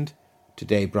Southend,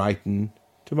 today Brighton,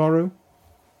 tomorrow?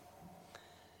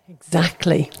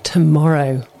 Exactly.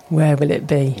 Tomorrow. Where will it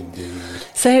be? Indeed.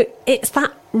 So it's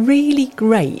that really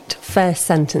great first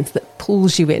sentence that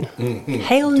pulls you in. Mm-hmm.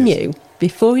 Hale knew,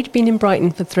 before he'd been in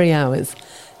Brighton for 3 hours,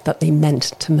 that they meant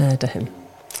to murder him.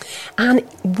 And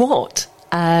what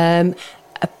a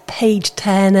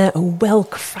page-turner, a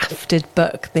well-crafted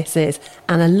book this is.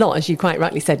 And a lot, as you quite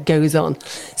rightly said, goes on.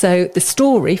 So the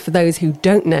story, for those who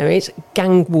don't know it,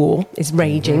 gang war is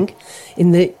raging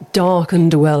in the dark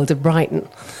underworld of Brighton.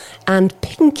 And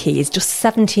Pinky is just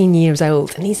 17 years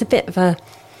old, and he's a bit of a...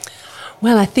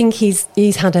 Well, I think he's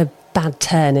had a bad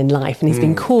turn in life, and he's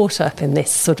been caught up in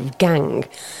this sort of gang.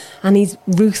 And he's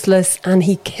ruthless, and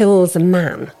he kills a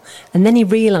man. And then he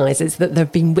realises that there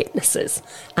have been witnesses.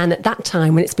 And at that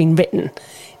time, when it's been written,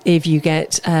 if you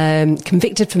get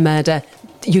convicted for murder,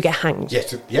 you get hanged.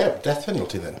 Yes, yeah, death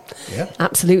penalty then. Yeah,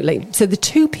 absolutely. So the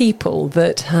two people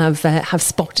that have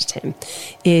spotted him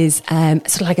is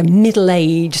sort of like a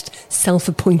middle-aged,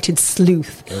 self-appointed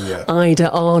sleuth,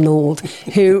 Ida Arnold,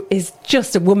 who is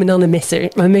just a woman on a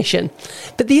mission.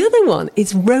 But the other one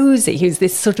is Rosie, who's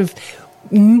this sort of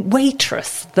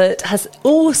waitress that has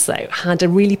also had a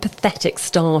really pathetic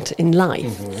start in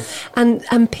life.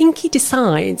 And Pinky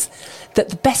decides that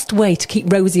the best way to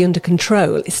keep Rosie under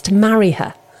control is to marry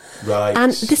her. Right.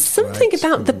 And there's something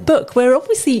about the book where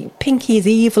obviously Pinky is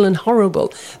evil and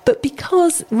horrible, but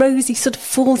because Rosie sort of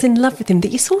falls in love with him, that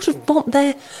you sort of want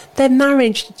their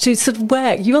marriage to sort of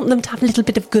work. You want them to have a little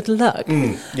bit of good luck.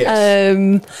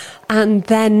 Yes. And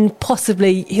then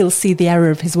possibly he'll see the error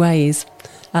of his ways.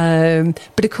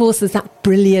 But of course there's that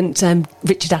brilliant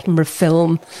Richard Attenborough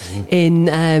film in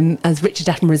as Richard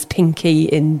Attenborough as Pinky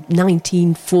in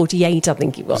 1948, I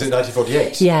think it was. Was it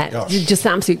 1948? Yeah. Gosh. Just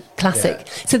an absolute classic.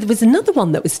 Yeah. So there was another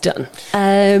one that was done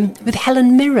with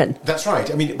Helen Mirren. That's right.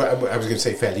 I mean, I was going to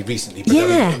say fairly recently, but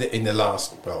in the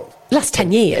last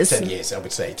 10 years. 10 years, I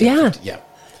would say. Yeah. Yeah.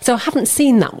 So I haven't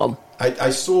seen that one.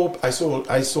 I saw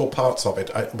parts of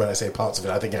it. When I say parts of it,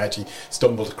 I think I actually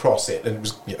stumbled across it, and it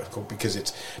was because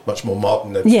it's much more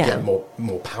modern and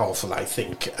more powerful. I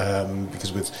think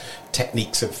because with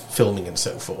techniques of filming and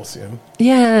so forth.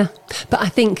 Yeah, but I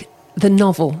think the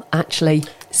novel actually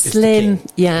slim,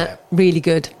 really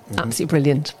good, absolutely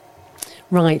brilliant.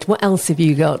 Right, what else have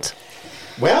you got?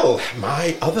 Well,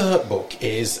 my other book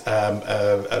is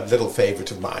a little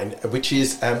favourite of mine, which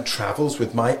is Travels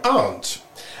with My Aunt.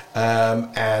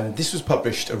 And this was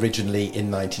published originally in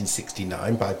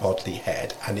 1969 by Bodley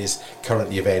Head and is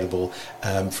currently available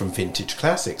from Vintage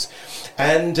Classics.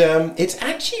 And it's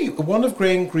actually one of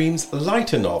Graham Greene's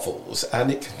lighter novels,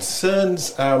 and it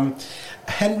concerns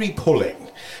Henry Pulling,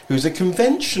 who's a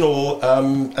conventional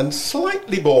and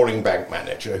slightly boring bank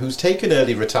manager who's taken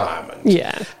early retirement.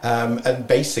 Yeah. And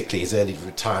basically his early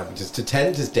retirement is to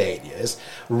tend his dahlias,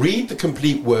 read the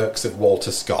complete works of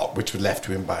Walter Scott, which were left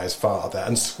to him by his father,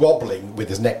 and squabbling with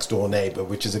his next-door neighbour,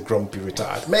 which is a grumpy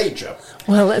retired major.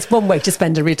 Well, that's one way to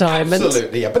spend a retirement.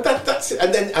 Absolutely, yeah. But that's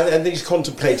and then he's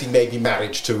contemplating maybe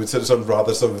marriage to some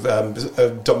rather sort of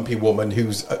a dumpy woman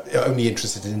who's only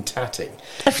interested in tatting.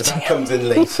 But that comes in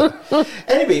later.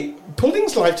 Anyway,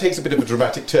 Pudding's life takes a bit of a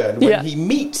dramatic turn when he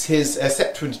meets his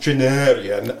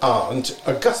septuagenarian aunt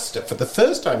Augusta for the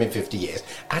first time in 50 years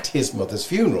at his mother's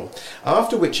funeral.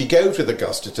 After which he goes with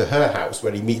Augusta to her house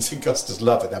where he meets Augusta's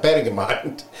lover. Now, bearing in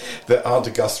mind that Aunt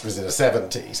Augusta is in her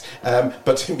 70s,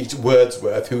 but he meets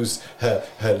Wordsworth, who's her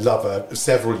lover,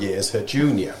 several years her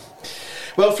junior.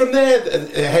 Well, from there,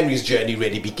 Henry's journey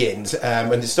really begins,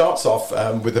 and it starts off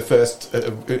with the first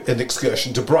an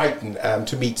excursion to Brighton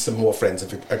to meet some more friends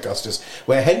of Augustus,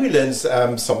 where Henry learns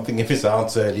something of his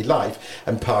aunt's early life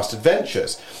and past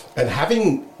adventures. And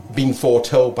having been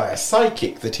foretold by a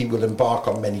psychic that he will embark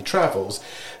on many travels,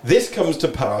 this comes to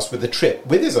pass with a trip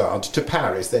with his aunt to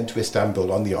Paris, then to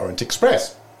Istanbul on the Orient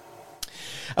Express.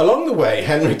 Along the way,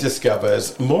 Henry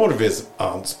discovers more of his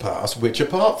aunt's past, which,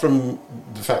 apart from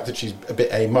the fact that she's a bit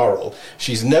amoral,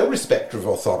 she's no respecter of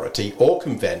authority or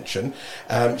convention.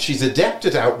 She's adept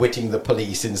at outwitting the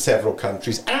police in several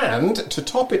countries, and, to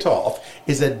top it off,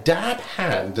 is a dab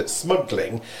hand at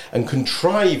smuggling and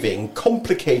contriving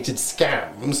complicated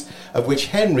scams, of which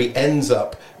Henry ends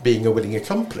up being a willing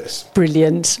accomplice.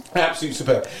 Brilliant. Absolutely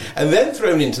superb. And then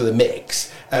thrown into the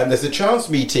mix, there's a chance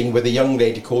meeting with a young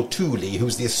lady called Thule,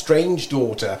 who's the estranged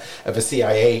daughter of a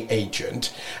CIA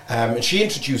agent. And she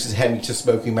introduces Henry to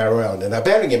smoking marijuana. Now,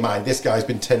 bearing in mind, this guy's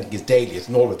been tending his dahlias,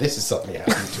 and all of this is suddenly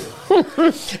happening to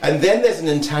him. And then there's an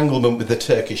entanglement with the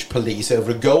Turkish police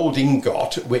over a gold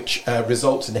ingot, which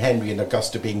results in Henry and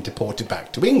Augusta being deported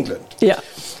back to England. Yeah.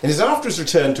 And after his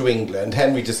return to England,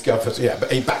 Henry discovers,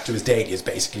 back to his dahlias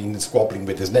basically, and squabbling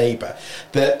with his neighbour,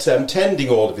 that tending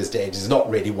all of his dahlias is not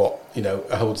really what,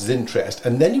 holds his interest.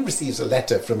 And then he receives a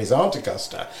letter from his aunt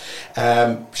Augusta.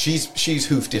 She's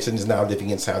hoofed it and is now living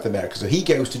in South America. So he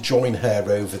goes to join her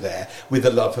over there with the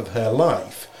love of her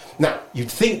life. Now, you'd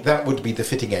think that would be the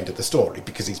fitting end of the story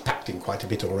because he's packed in quite a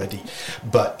bit already,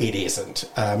 but it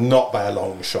isn't, not by a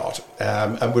long shot,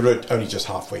 and we're only just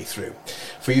halfway through.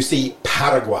 For you see,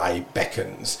 Paraguay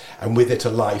beckons, and with it a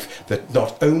life that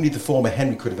not only the former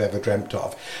Henry could have ever dreamt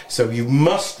of. So you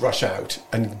must rush out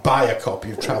and buy a copy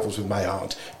of Travels with My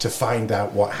Aunt to find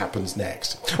out what happens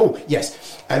next. Oh,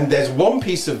 yes, and there's one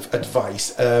piece of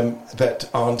advice that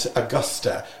Aunt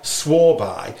Augusta swore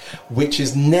by, which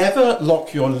is never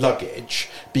lock your luggage,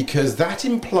 because that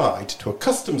implied to a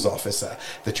customs officer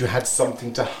that you had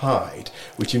something to hide,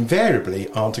 which invariably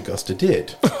Aunt Augusta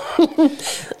did.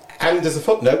 And there's a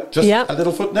footnote, a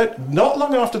little footnote. Not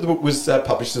long after the book was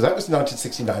published, so that was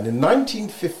 1969, in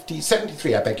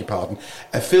 1973, I beg your pardon,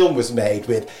 a film was made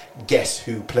with guess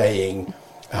who playing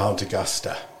Aunt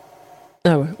Augusta?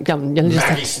 Oh,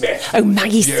 Maggie Smith. Oh,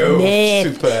 Maggie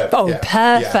Smith. Superb. Oh, yeah,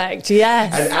 perfect,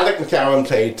 yes. And Alec McCowan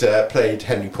played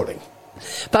Henry Pudding.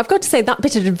 But I've got to say, that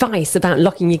bit of advice about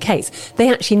locking your case, they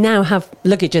actually now have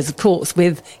luggages, of course,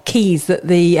 with keys that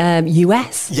the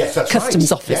US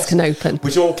customs office can open.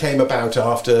 Which all came about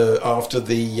after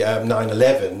the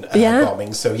 9/11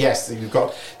 bombings. So, yes, you've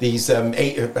got these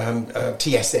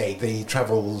TSA, the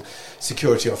Travel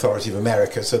Security Authority of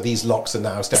America. So these locks are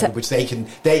now standard, which they can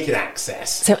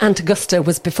access. So Aunt Augusta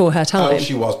was before her time. Oh,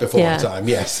 she was before her time,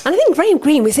 yes. And I think Graham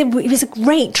Greene he was a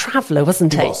great traveller,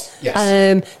 wasn't he? He was,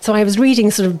 yes. So I was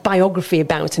reading sort of biography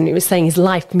about him. It was saying his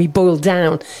life can be boiled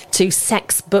down to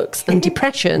sex, books and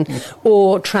depression,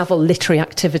 or travel, literary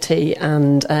activity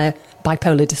and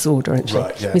bipolar disorder, actually.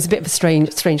 Right, yeah. He's a bit of a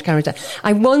strange character.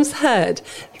 I once heard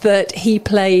that he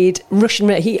played Russian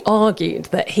roulette. He argued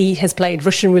that he has played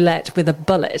Russian roulette with a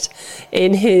bullet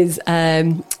in his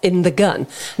in the gun, and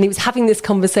he was having this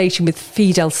conversation with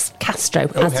Fidel Castro,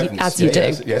 as you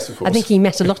do. Yes, of course. I think he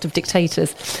met a lot of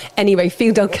dictators. Anyway,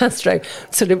 Fidel Castro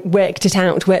sort of worked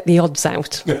the odds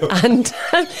out, and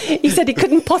he said he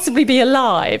couldn't possibly be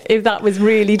alive if that was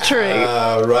really true.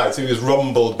 Right, so he was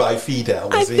rumbled by Fidel.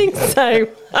 I think so.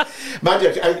 Mind you,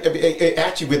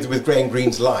 actually, with Graham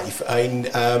Greene's life,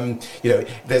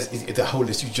 there's the whole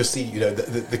list. You just see,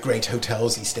 the great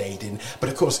hotels he stayed in. But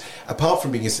of course, apart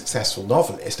from being a successful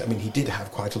novelist, I mean, he did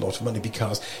have quite a lot of money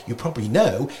because you probably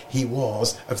know he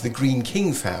was of the Greene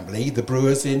King family, the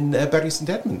brewers in Bury St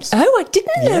Edmunds. Oh, I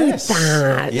didn't know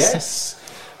that. Yes.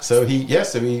 So he had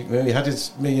his,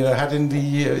 had in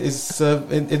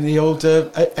the old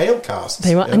ale casks.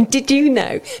 They were, and did you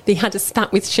know they had a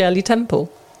spat with Shirley Temple?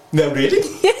 No, really?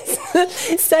 Yes.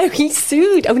 So he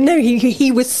sued. Oh no,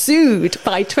 he was sued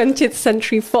by 20th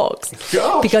Century Fox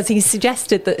because he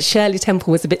suggested that Shirley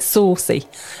Temple was a bit saucy,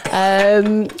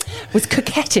 was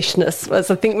coquettishness,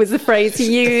 I think was the phrase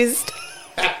he used.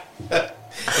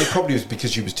 It probably was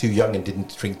because she was too young and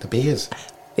didn't drink the beers.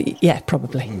 Yeah,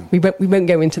 probably. We won't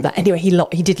go into that. Anyway, he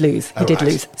did lose. He did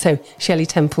lose. So Shirley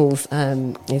Temple's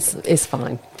is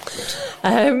fine.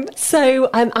 So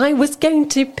I was going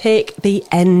to pick The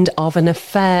End of an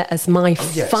Affair as my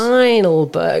final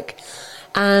book,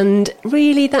 and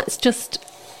really it's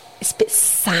a bit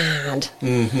sad.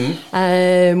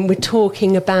 Mm-hmm. We're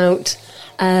talking about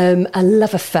a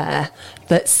love affair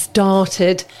that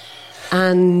started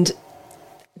and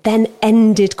then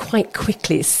ended quite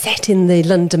quickly. It's set in the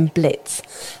London Blitz,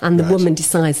 and the woman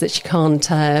decides that she can't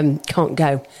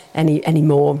go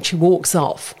anymore. She walks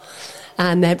off,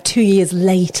 and 2 years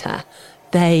later,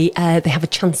 they have a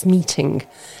chance meeting,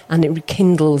 and it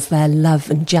rekindles their love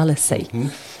and jealousy. Mm-hmm.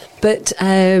 But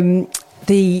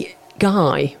the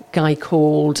guy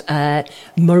called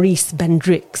Maurice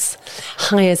Bendrix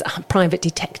hires a private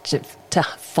detective to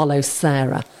follow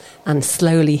Sarah. And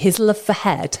slowly his love for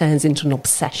hair turns into an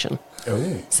obsession.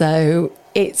 Oh. So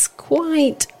it's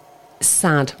quite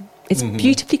sad. It's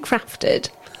beautifully crafted,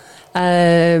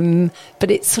 but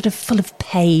it's sort of full of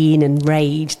pain and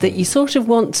rage that you sort of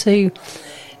want to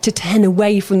turn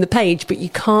away from the page, but you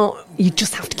can't. You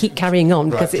just have to keep carrying on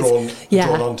because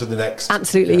drawn on to the next.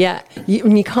 Absolutely, yeah.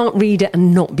 You can't read it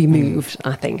and not be moved.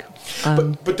 I think.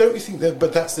 But don't you think that?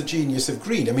 But that's the genius of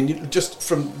Green. I mean, just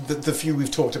from the few we've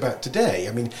talked about today.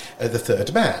 I mean, The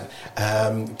Third Man,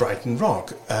 Brighton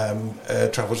Rock,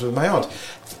 Travels with My Aunt.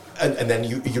 And then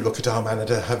you look at Our Man at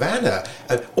Havana,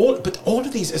 but all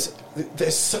of these,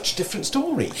 there's such different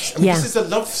stories. I mean, this is a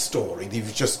love story that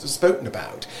you've just spoken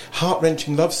about,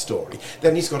 heart-wrenching love story.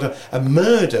 Then he's got a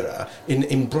murderer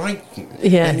in Brighton.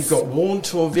 Yes. And you've got Warren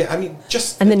Torvier. I mean,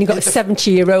 just... And then you've got a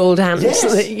 70-year-old aunt.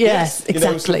 Yes,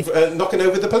 exactly. Knocking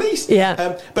over the police.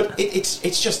 Yeah. But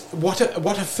it's just what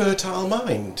a fertile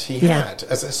mind he had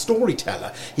as a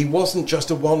storyteller. He wasn't just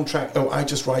a one-track, I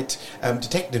just write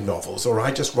detective novels, or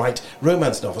I just write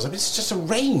romance novels. I mean, it's just a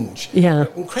range. Yeah.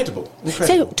 Incredible.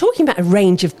 So, talking about a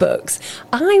range of books,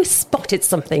 I spotted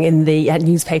something in the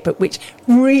newspaper which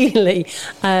really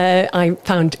I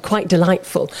found quite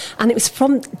delightful. And it was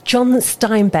from John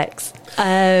Steinbeck's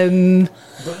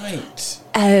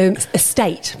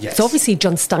estate. Yes. So obviously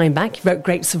John Steinbeck wrote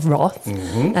Grapes of Wrath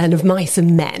and Of Mice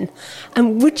and Men.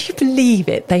 And would you believe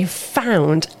it? They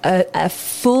found a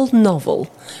full novel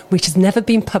which has never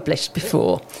been published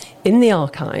before in the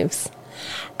archives,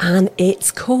 and it's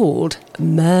called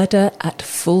Murder at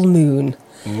Full Moon.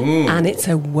 And it's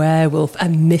a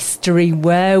mystery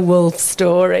werewolf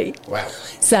story. Wow.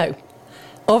 So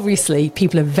obviously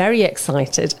people are very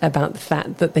excited about the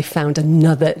fact that they found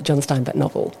another John Steinbeck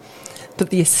novel.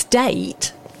 But the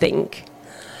estate think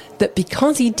that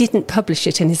because he didn't publish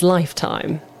it in his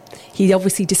lifetime, he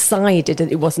obviously decided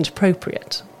that it wasn't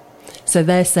appropriate. So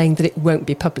they're saying that it won't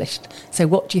be published. So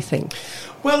what do you think?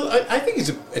 Well, I think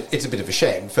it's a bit of a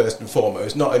shame, first and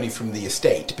foremost, not only from the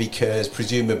estate, because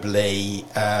presumably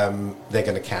they're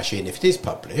going to cash in if it is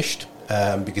published.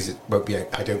 Because it won't be,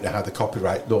 I don't know how the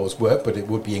copyright laws work, but it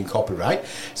would be in copyright,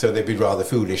 so they'd be rather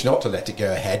foolish not to let it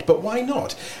go ahead. But why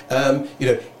not?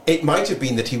 It might have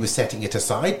been that he was setting it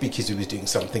aside because he was doing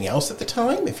something else at the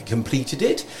time, if he completed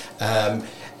it.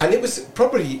 And it was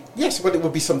probably, it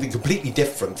would be something completely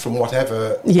different from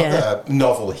whatever other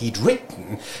novel he'd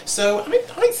written. So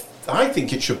I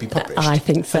think it should be published. I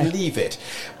think so. And leave it.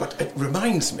 But it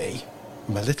reminds me,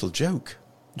 my little joke.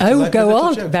 Go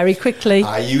on, joke. Very quickly.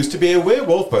 I used to be a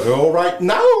werewolf, but all right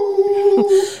now.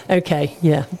 Okay,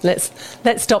 yeah, let's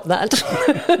stop that.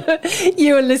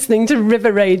 You are listening to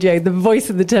River Radio, the voice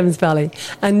of the Thames Valley.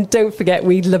 And don't forget,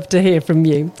 we'd love to hear from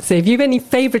you. So if you have any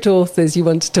favourite authors you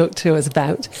want to talk to us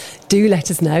about, do let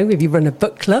us know if you run a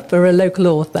book club or a local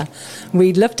author.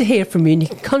 We'd love to hear from you, and you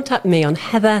can contact me on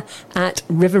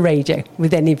Heather@River Radio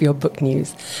with any of your book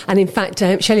news. And in fact,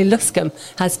 Shelley Luscombe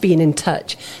has been in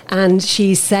touch, and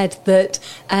she said that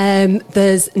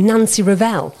there's Nancy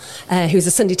Ravel, who's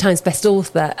a Sunday Times best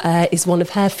author, is one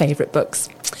of her favourite books.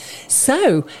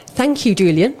 So, thank you,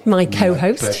 Julian, my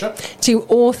co-host, pleasure. To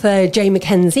author Jay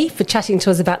Mackenzie for chatting to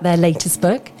us about their latest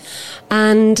book.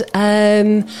 And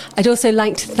I'd also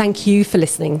like to thank you for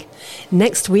listening.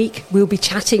 Next week, we'll be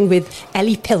chatting with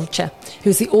Ellie Pilcher,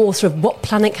 who's the author of What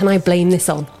Planet Can I Blame This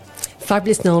On?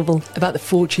 Fabulous novel about the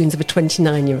fortunes of a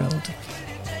 29-year-old.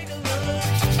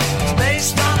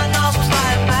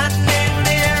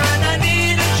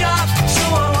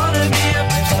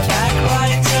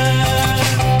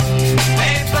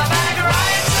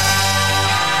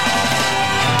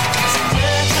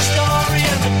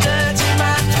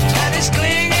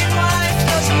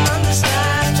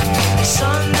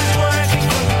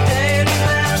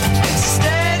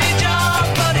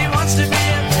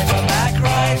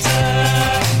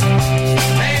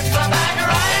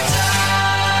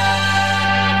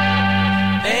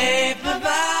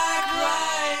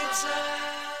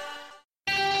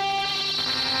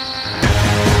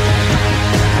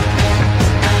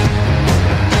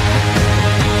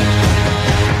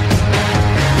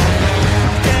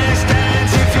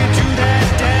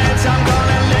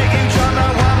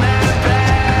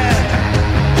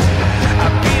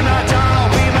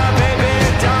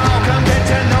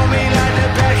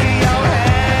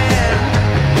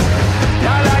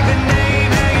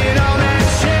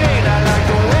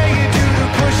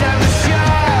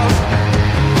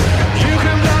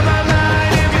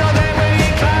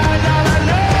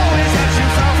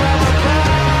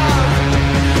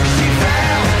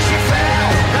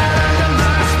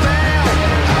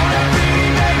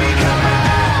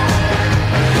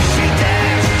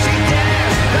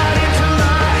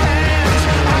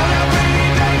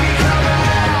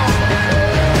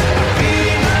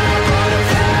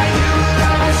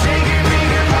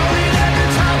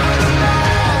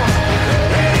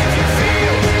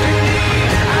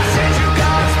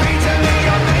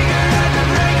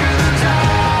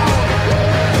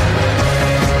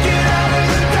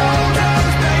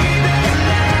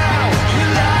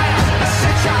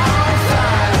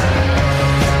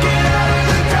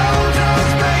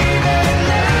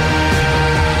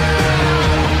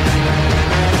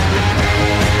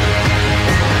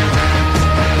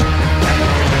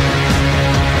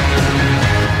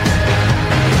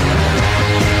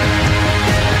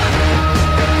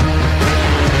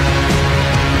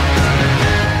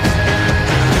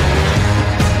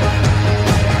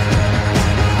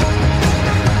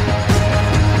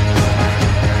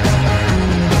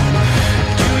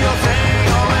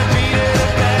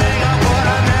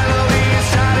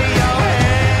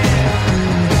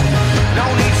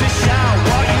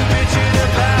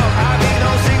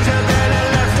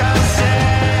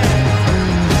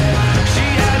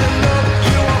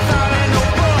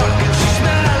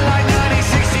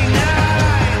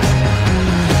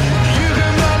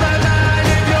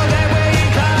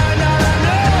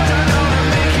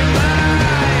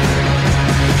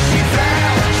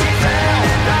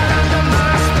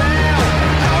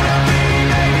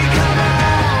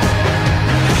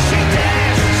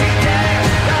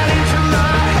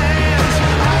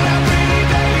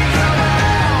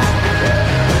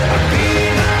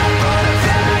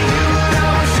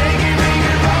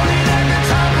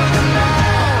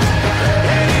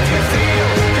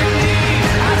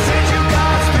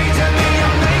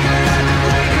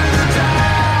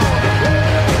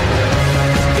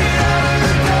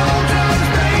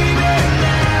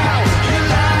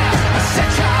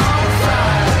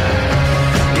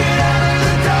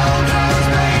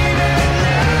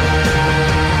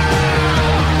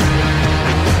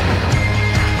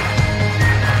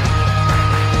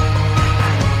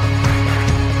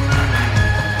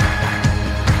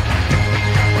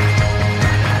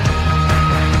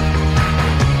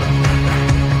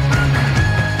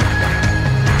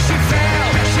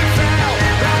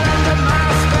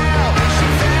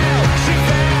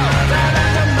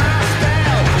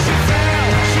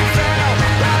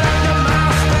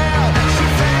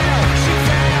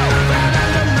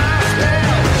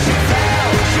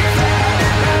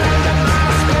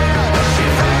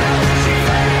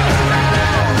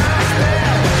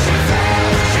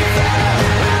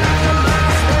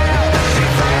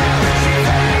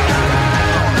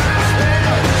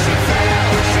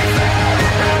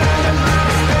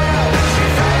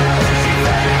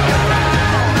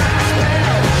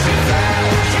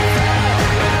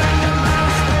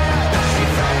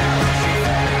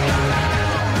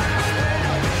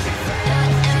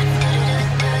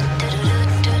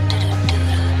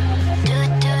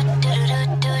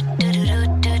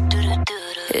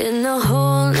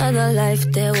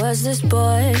 was this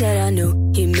boy that I knew.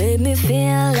 He made me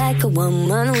feel like a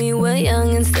woman. We were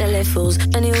young and silly fools.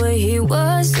 Anyway, he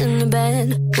was in the band.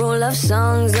 Roll of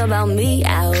songs about me.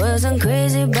 I wasn't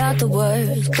crazy about the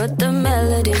words, but the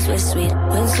melodies were sweet.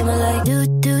 When someone like do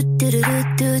do do do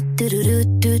do do do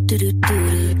do do do do.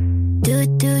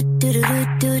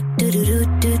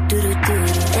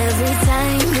 Every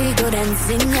time we go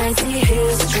dancing, I see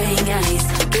his straying eyes.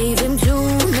 Gave him too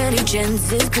many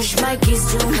chances, pushed my keys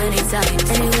too many times.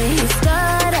 Anyway, he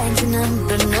started acting up,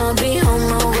 but I'll be on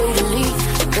my way to leave.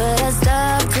 But I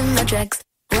stopped in my tracks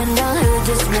when I heard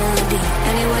this melody.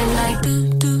 And it went like do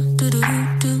do do do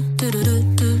do do do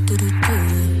do do do do.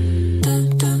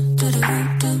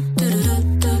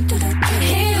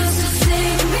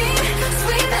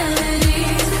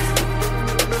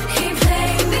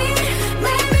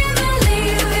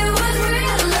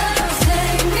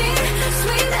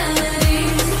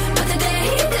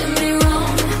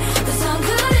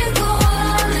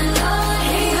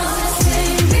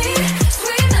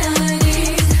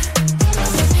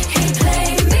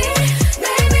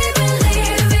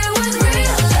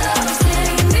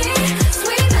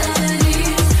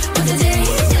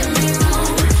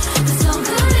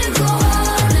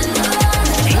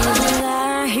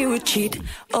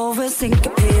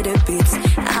 Syncopated beats.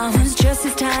 I was just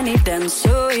his tiny dance,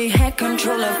 so he had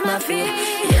control of my feet.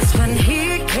 Yes, when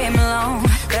he came along,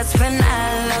 that's when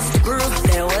I lost the groove.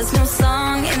 There was no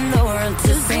song in the world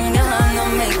to sing along or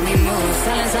make me move.